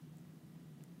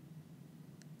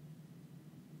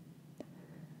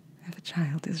 If a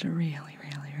child is really,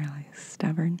 really, really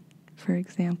stubborn, for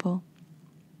example,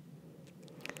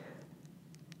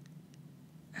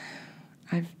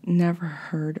 I've never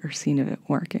heard or seen of it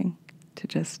working to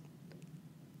just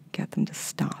get them to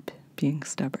stop being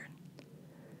stubborn.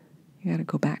 You got to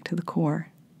go back to the core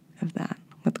of that,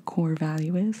 what the core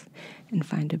value is, and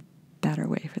find a better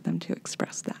way for them to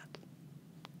express that.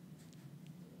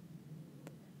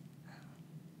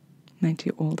 My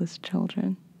two oldest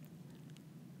children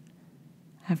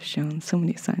have shown so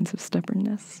many signs of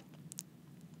stubbornness.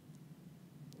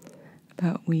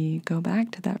 But we go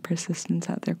back to that persistence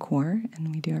at their core,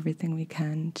 and we do everything we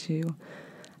can to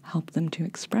help them to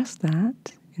express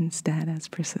that instead as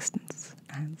persistence,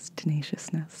 as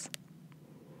tenaciousness.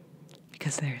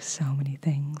 Because there's so many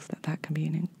things that can be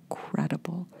an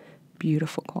incredible,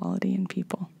 beautiful quality in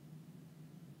people.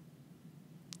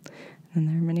 And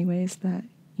there are many ways that,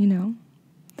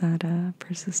 that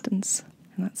persistence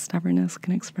and that stubbornness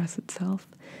can express itself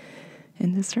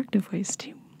in destructive ways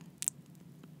too.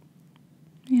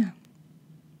 Yeah.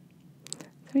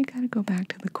 So we got to go back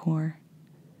to the core.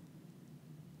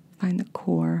 Find the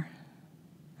core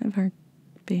of our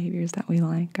behaviors that we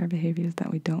like, our behaviors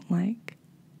that we don't like,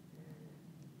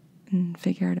 and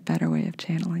figure out a better way of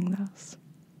channeling those.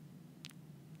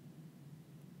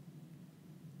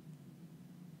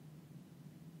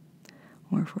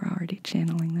 or if we're already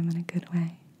channeling them in a good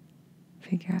way,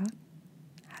 figure out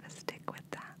how to stick with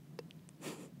that.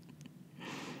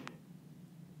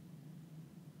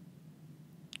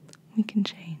 We can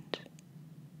change.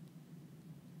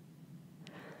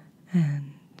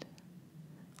 And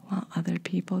while other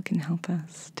people can help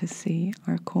us to see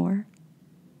our core,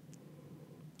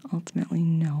 ultimately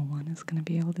no one is going to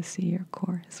be able to see your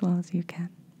core as well as you can.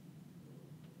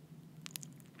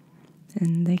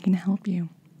 And they can help you,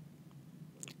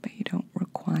 but you don't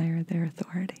require their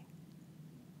authority.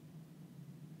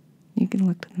 You can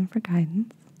look to them for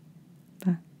guidance,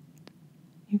 but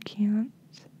you can't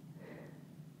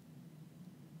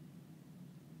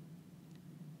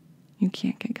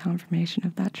get confirmation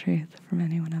of that truth from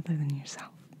anyone other than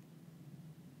yourself.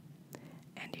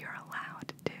 And you're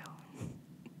allowed to.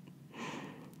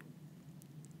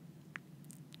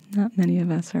 Not many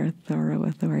of us are a thorough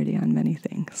authority on many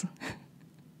things.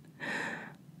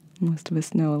 Most of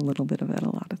us know a little bit about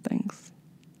a lot of things.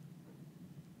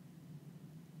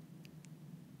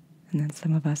 And then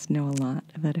some of us know a lot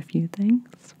about a few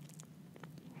things.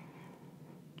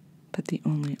 But the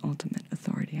only ultimate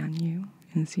authority on you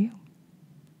is you.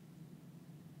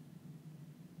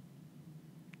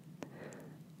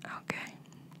 Okay.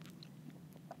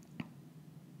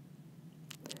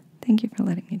 Thank you for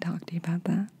letting me talk to you about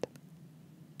that.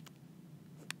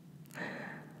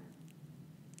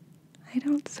 I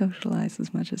don't socialize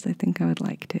as much as I think I would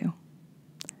like to.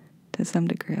 To some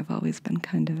degree, I've always been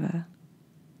kind of a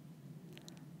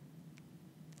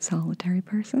solitary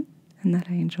person, and that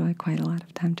I enjoy quite a lot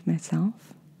of time to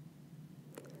myself.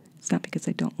 It's not because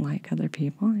I don't like other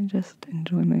people, I just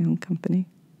enjoy my own company.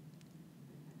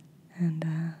 And,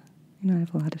 I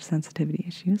have a lot of sensitivity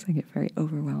issues. I get very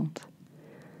overwhelmed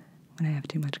when I have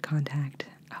too much contact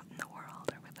out in the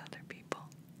world or with other people.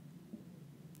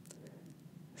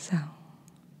 So,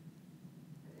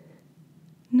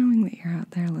 knowing that you're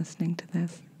out there listening to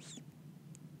this is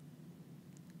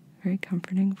very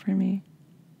comforting for me.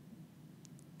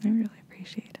 I really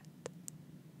appreciate it.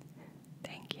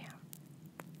 Thank you.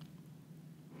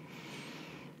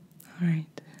 All right.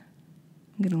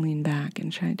 I'm going to lean back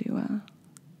and try to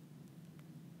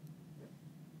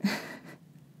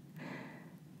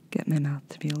get my mouth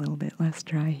to be a little bit less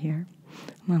dry here.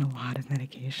 I'm on a lot of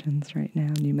medications right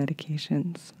now, new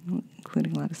medications,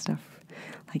 including a lot of stuff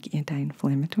like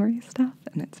anti-inflammatory stuff,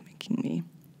 and it's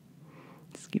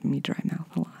giving me dry mouth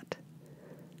a lot.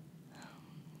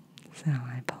 So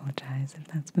I apologize if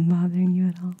that's been bothering you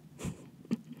at all.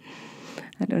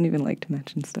 I don't even like to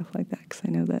mention stuff like that because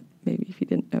I know that maybe if you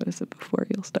didn't notice it before,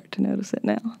 you'll start to notice it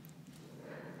now.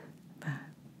 But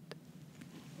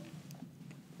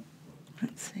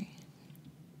let's see.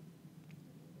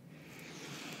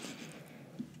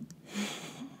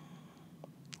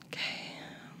 Okay,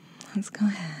 let's go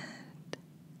ahead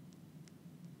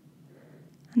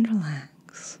and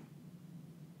relax.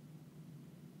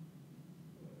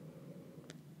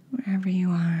 Wherever you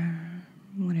are,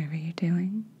 whatever you're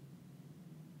doing,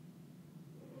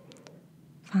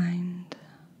 find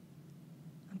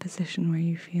a position where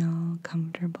you feel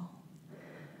comfortable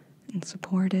and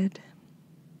supported.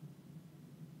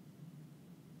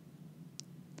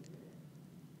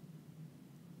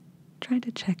 Try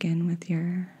to check in with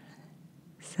your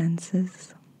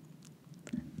senses,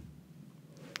 and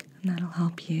that'll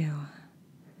help you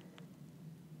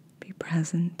be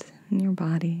present in your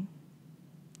body.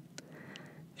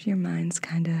 If your mind's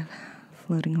kind of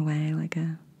floating away like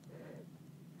a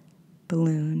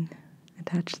balloon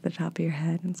attached to the top of your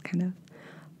head and it's kind of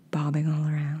bobbing all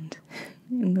around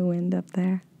in the wind up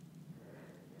there,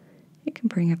 you can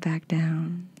bring it back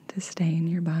down to stay in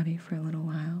your body for a little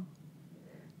while,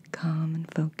 calm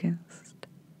and focused,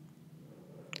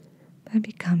 by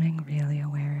becoming really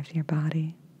aware of your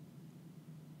body.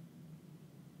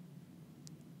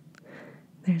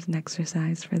 There's an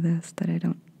exercise for this that I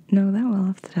don't know that well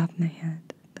off the top of my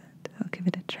head, but I'll give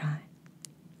it a try.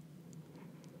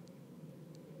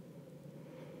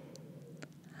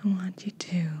 I want you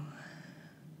to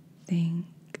think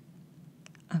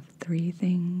of 3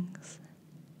 things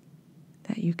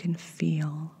that you can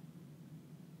feel.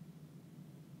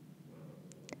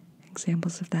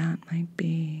 Examples of that might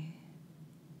be,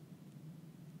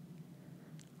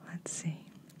 let's see,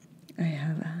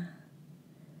 I'm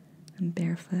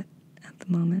barefoot at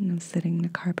the moment and I'm sitting in a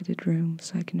carpeted room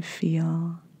so I can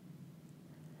feel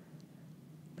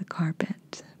the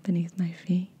carpet beneath my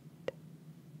feet.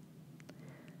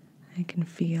 I can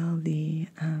feel the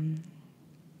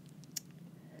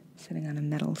sitting on a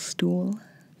metal stool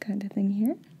kind of thing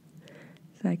here.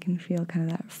 So I can feel kind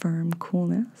of that firm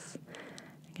coolness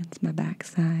against my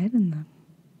backside and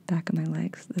the back of my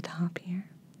legs to the top here.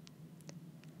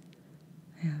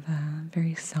 I have a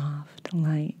very soft,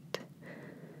 light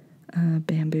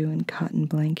bamboo and cotton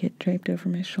blanket draped over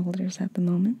my shoulders at the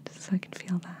moment, so I can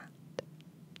feel that.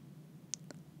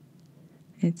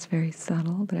 It's very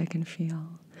subtle, but I can feel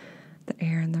the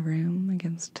air in the room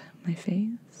against my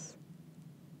face.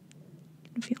 I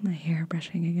can feel my hair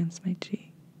brushing against my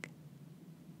cheek.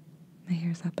 My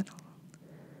hair's up in a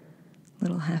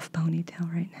little half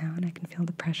ponytail right now, and I can feel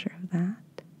the pressure of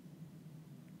that.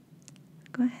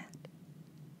 Go ahead.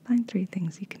 Find 3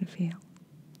 things you can feel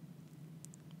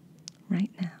right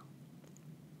now.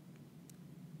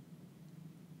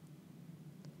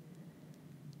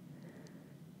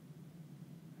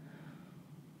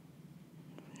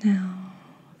 Now,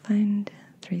 find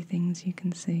 3 things you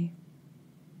can see.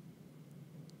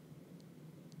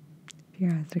 If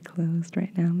your eyes are closed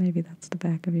right now, maybe that's the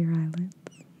back of your eyelids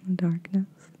in the darkness.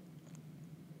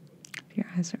 If your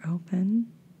eyes are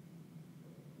open,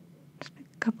 just pick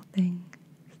a couple things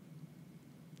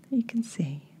that you can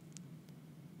see.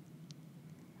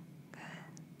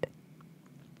 Good.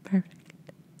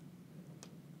 Perfect.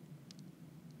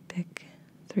 Pick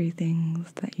 3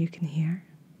 things that you can hear,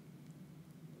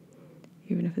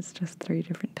 even if it's just 3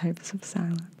 different types of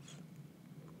silence.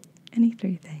 Any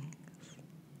 3 things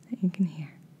that you can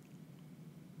hear.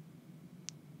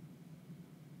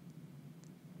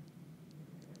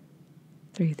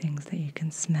 Three things that you can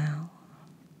smell.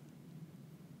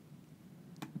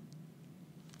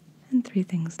 And 3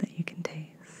 things that you can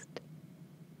taste.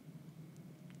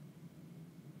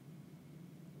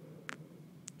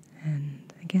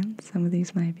 And again, some of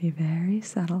these might be very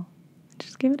subtle.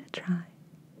 Just give it a try.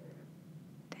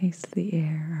 Taste the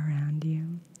air around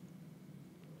you.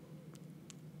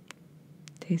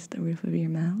 Taste the roof of your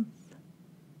mouth.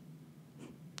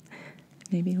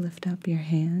 Maybe lift up your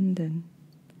hand and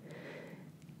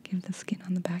give the skin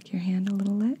on the back of your hand a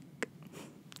little lick.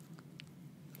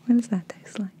 What does that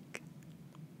taste like?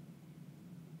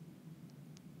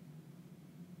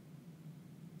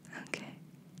 Okay.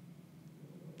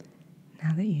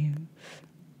 Now that you've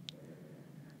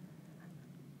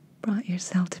brought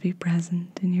yourself to be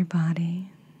present in your body,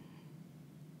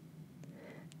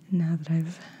 and now that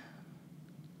I've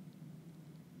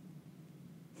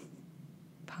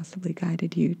possibly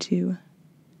guided you to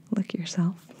lick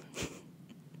yourself,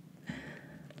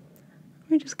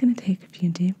 we're just going to take a few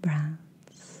deep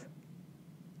breaths.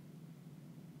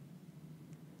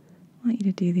 I want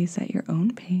you to do these at your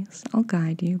own pace. I'll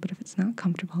guide you, but if it's not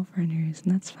comfortable for any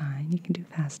reason, that's fine. You can do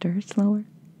faster or slower.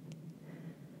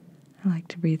 I like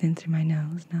to breathe in through my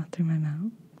nose, not through my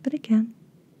mouth. But again,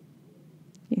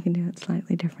 you can do it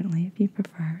slightly differently if you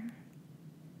prefer.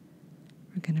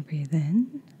 We're going to breathe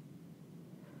in.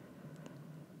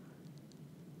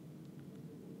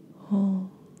 Hold.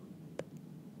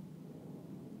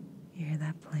 You hear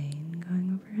that plane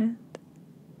going overhead?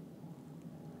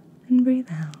 And breathe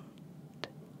out.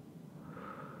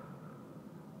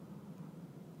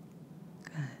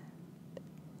 Good.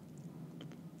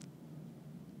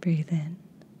 Breathe in.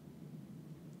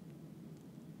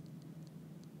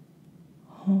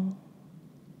 Hold.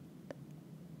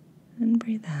 And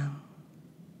breathe out.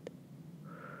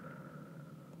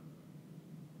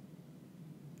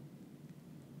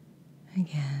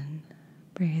 Again,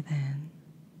 breathe in.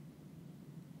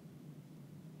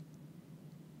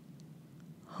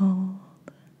 Hold.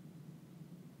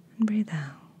 And breathe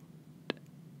out.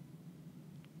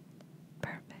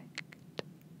 Perfect.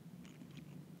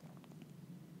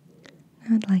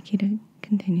 Now I'd like you to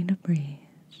continue to breathe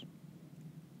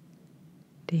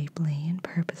deeply and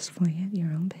purposefully at your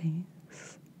own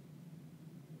pace,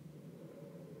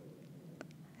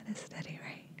 at a steady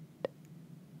rate.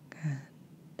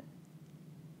 Good.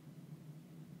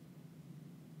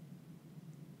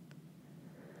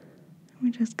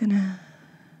 We're just gonna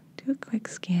do a quick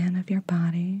scan of your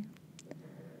body.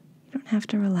 You don't have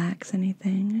to relax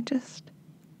anything. I just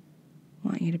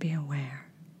want you to be aware.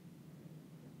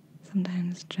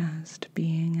 Sometimes just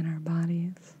being in our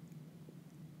bodies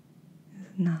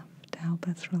is enough to help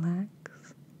us relax.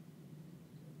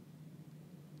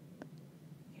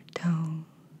 Your toes,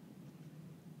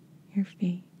 your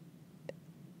feet,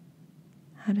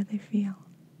 how do they feel?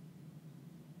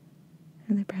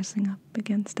 Are they pressing up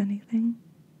against anything?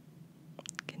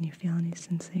 Can you feel any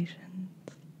sensations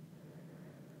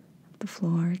of the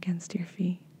floor against your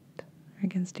feet or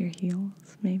against your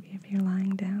heels? Maybe if you're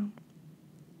lying down.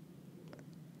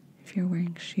 If you're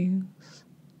wearing shoes,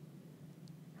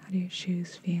 how do your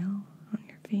shoes feel on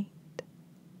your feet?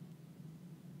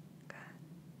 Good.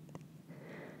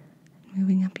 And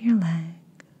moving up your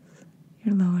legs,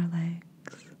 your lower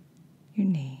legs, your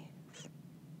knees.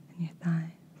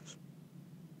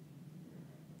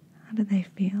 they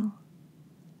feel?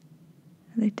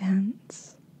 Are they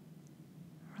tense?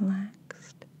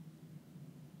 Relaxed?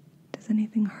 Does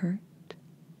anything hurt?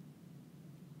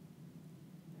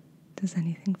 Does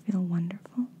anything feel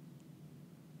wonderful?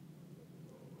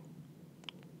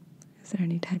 Is there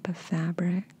any type of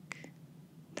fabric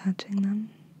touching them?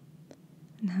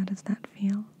 And how does that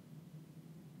feel?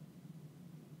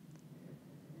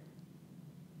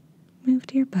 Move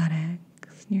to your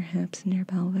buttocks, your hips, and your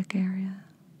pelvic area.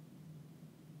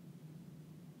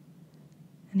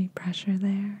 Any pressure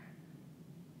there?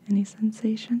 Any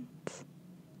sensations?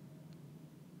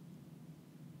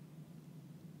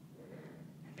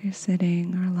 If you're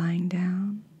sitting or lying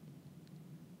down,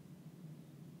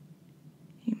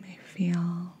 you may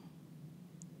feel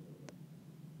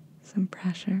some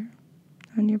pressure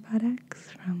on your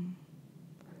buttocks from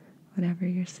whatever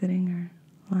you're sitting or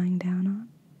lying down on.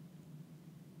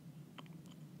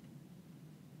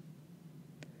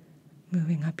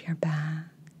 Moving up your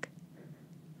back,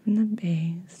 from the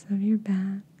base of your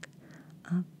back,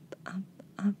 up, up,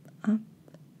 up, up,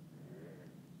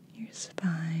 your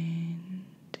spine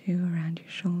to around your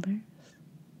shoulders.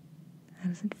 How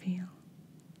does it feel?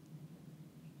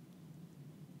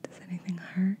 Does anything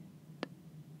hurt?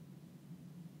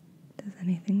 Does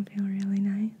anything feel really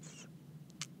nice?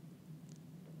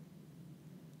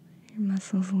 Are your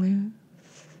muscles loose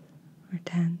or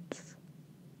tense?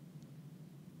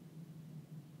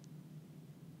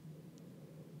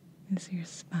 Is your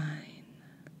spine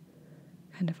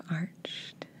kind of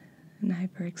arched and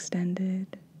hyperextended?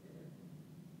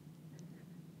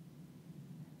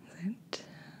 Is it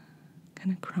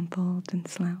kind of crumpled and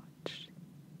slouched?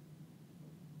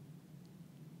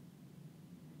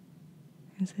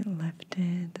 Is it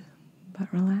lifted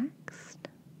but relaxed?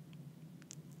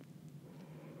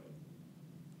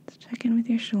 Let's check in with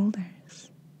your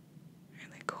shoulders. Are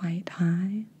they quite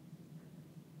high?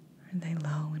 Are they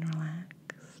low and relaxed?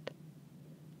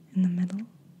 In the middle?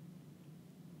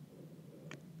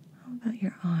 How about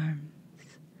your arms?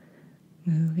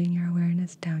 Moving your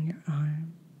awareness down your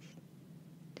arms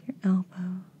to your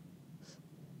elbows,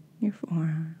 your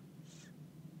forearms,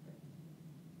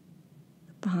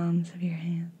 the palms of your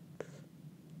hands,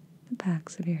 the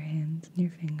backs of your hands and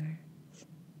your fingers.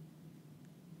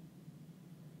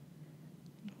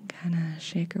 You can kind of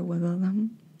shake or wiggle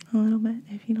them a little bit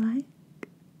if you like.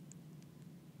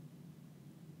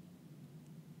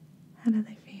 How do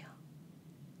they feel?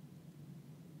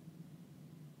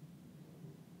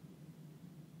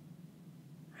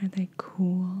 Are they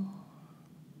cool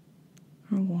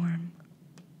or warm?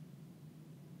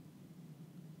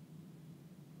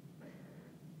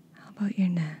 How about your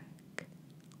neck?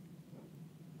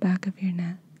 Back of your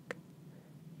neck,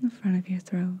 the front of your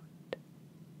throat.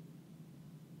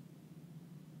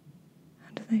 How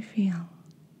do they feel?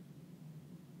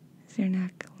 Is your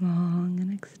neck long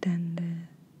and extended?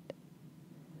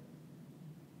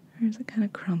 Or is it kind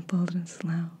of crumpled and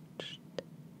slouched?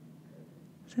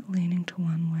 Is it leaning to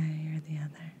one way or the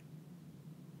other?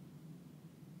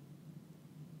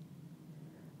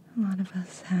 A lot of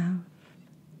us have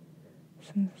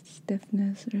some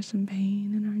stiffness or some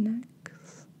pain in our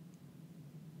necks.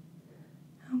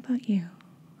 How about you?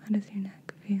 How does your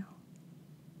neck feel?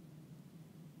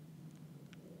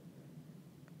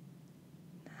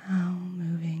 Now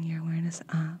moving your awareness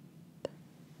up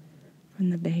from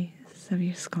the base of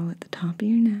your skull at the top of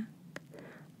your neck,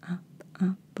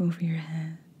 up over your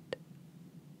head.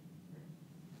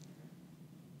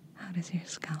 How does your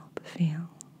scalp feel?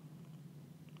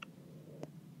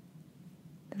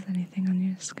 Does anything on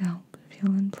your scalp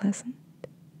feel unpleasant?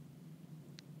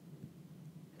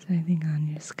 Does anything on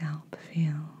your scalp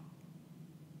feel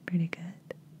pretty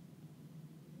good?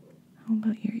 How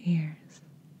about your ears?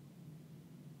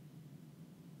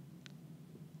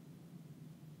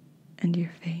 And your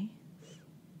face?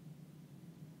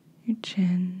 Your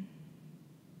chin,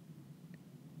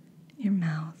 your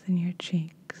mouth and your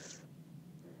cheeks.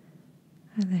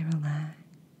 Are they relaxed?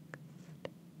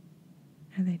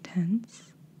 Are they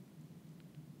tense?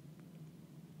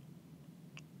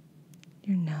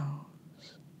 Your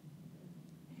nose,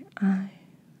 your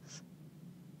eyes,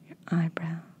 your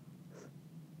eyebrows,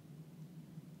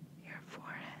 your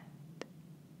forehead.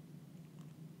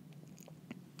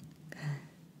 Good.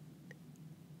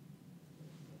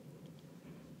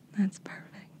 That's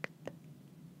perfect.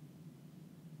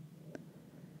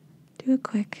 Do a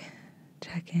quick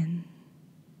check-in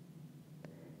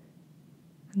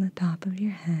from the top of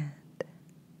your head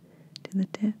to the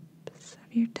tips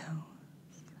of your toes.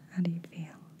 How do you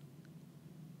feel?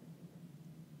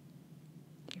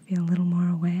 Do you feel a little more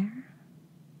aware?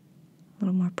 A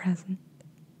little more present?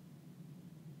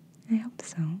 I hope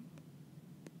so.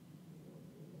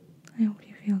 I hope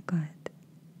you feel good.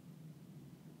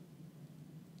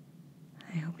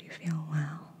 I hope you feel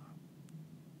well.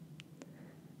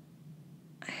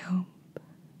 I hope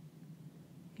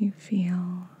you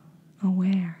feel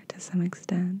aware to some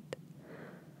extent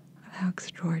of how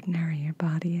extraordinary your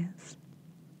body is.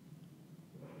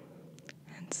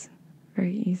 It's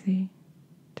very easy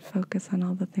to focus on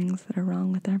all the things that are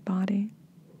wrong with our body,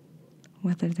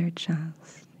 whether they're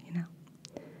just,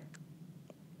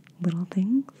 little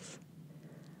things,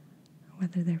 or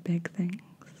whether they're big things.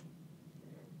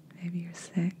 Maybe you're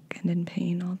sick and in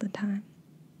pain all the time,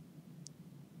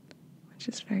 which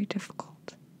is very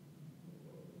difficult.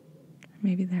 Or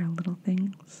maybe there are little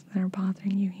things that are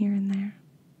bothering you here and there.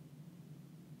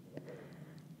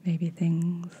 Maybe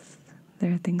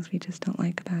there are things we just don't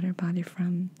like about our body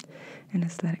from an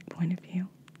aesthetic point of view.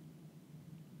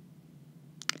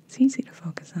 It's easy to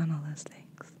focus on all those things.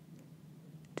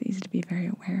 It's easy to be very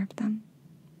aware of them.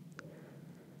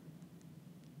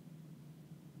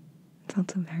 It's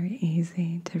also very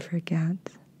easy to forget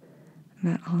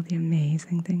about all the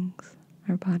amazing things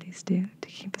our bodies do to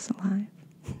keep us alive.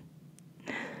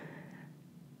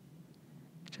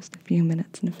 Just a few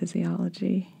minutes in a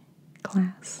physiology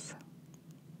class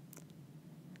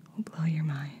will blow your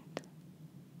mind.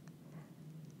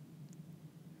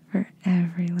 For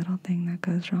every little thing that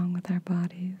goes wrong with our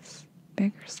bodies,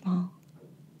 big or small,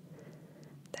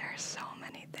 there are so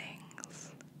many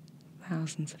things,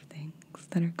 thousands of things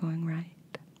that are going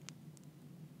right.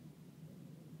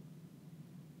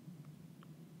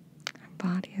 Our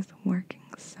body is working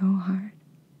so hard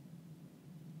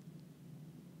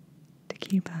to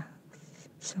keep us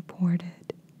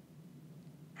supported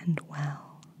and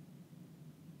well,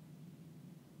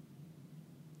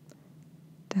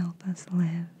 to help us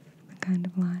live the kind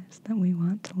of lives that we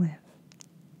want to live.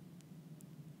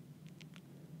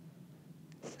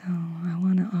 So I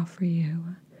want to offer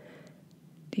you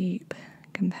deep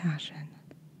compassion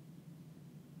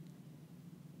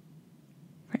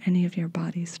for any of your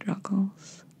body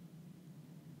struggles,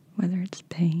 whether it's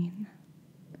pain,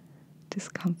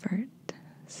 discomfort,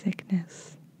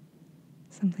 sickness,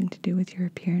 something to do with your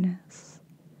appearance,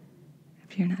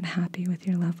 if you're not happy with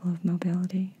your level of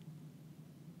mobility.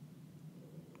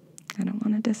 I don't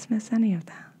want to dismiss any of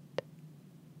that.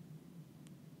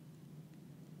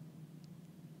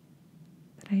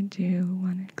 But I do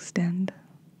want to extend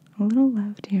a little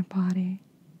love to your body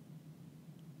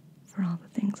for all the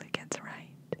things it gets right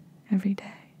every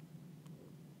day.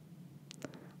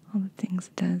 All the things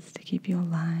it does to keep you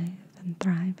alive and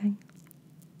thriving.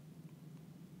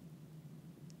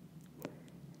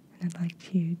 And I'd like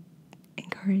to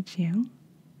encourage you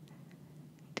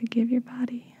to give your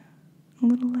body a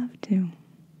little love too.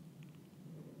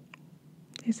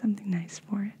 Do something nice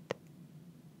for it.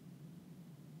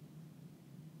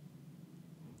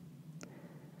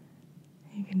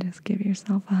 You can just give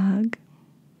yourself a hug,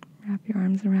 wrap your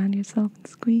arms around yourself and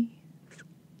squeeze.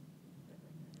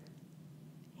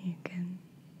 You can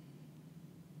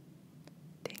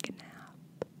take a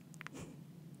nap,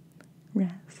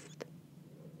 rest.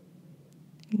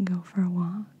 You can go for a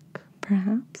walk,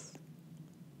 perhaps,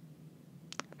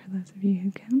 for those of you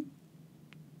who can.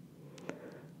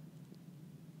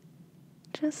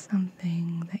 Just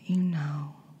something that you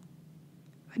know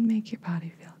would make your body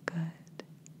feel good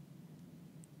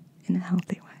in a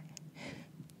healthy way.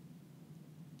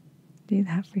 Do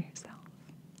that for yourself.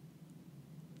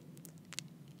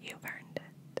 You've earned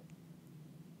it.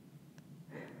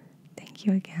 Thank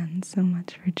you again so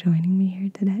much for joining me here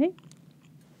today.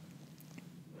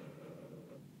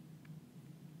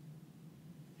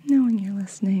 Knowing you're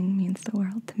listening means the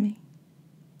world to me.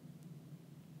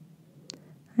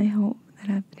 I hope that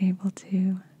I've been able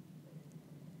to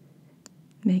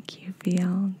make you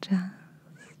feel just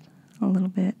a little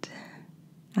bit,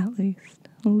 at least,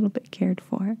 a little bit cared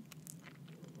for,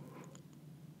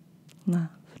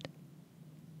 loved,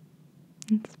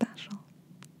 and special.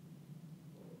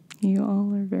 You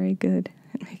all are very good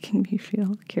at making me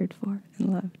feel cared for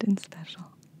and loved and special.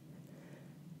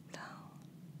 So,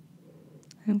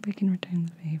 I hope I can return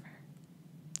the favor.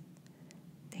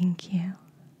 Thank you,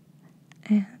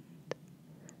 and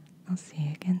I'll see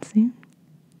you again soon.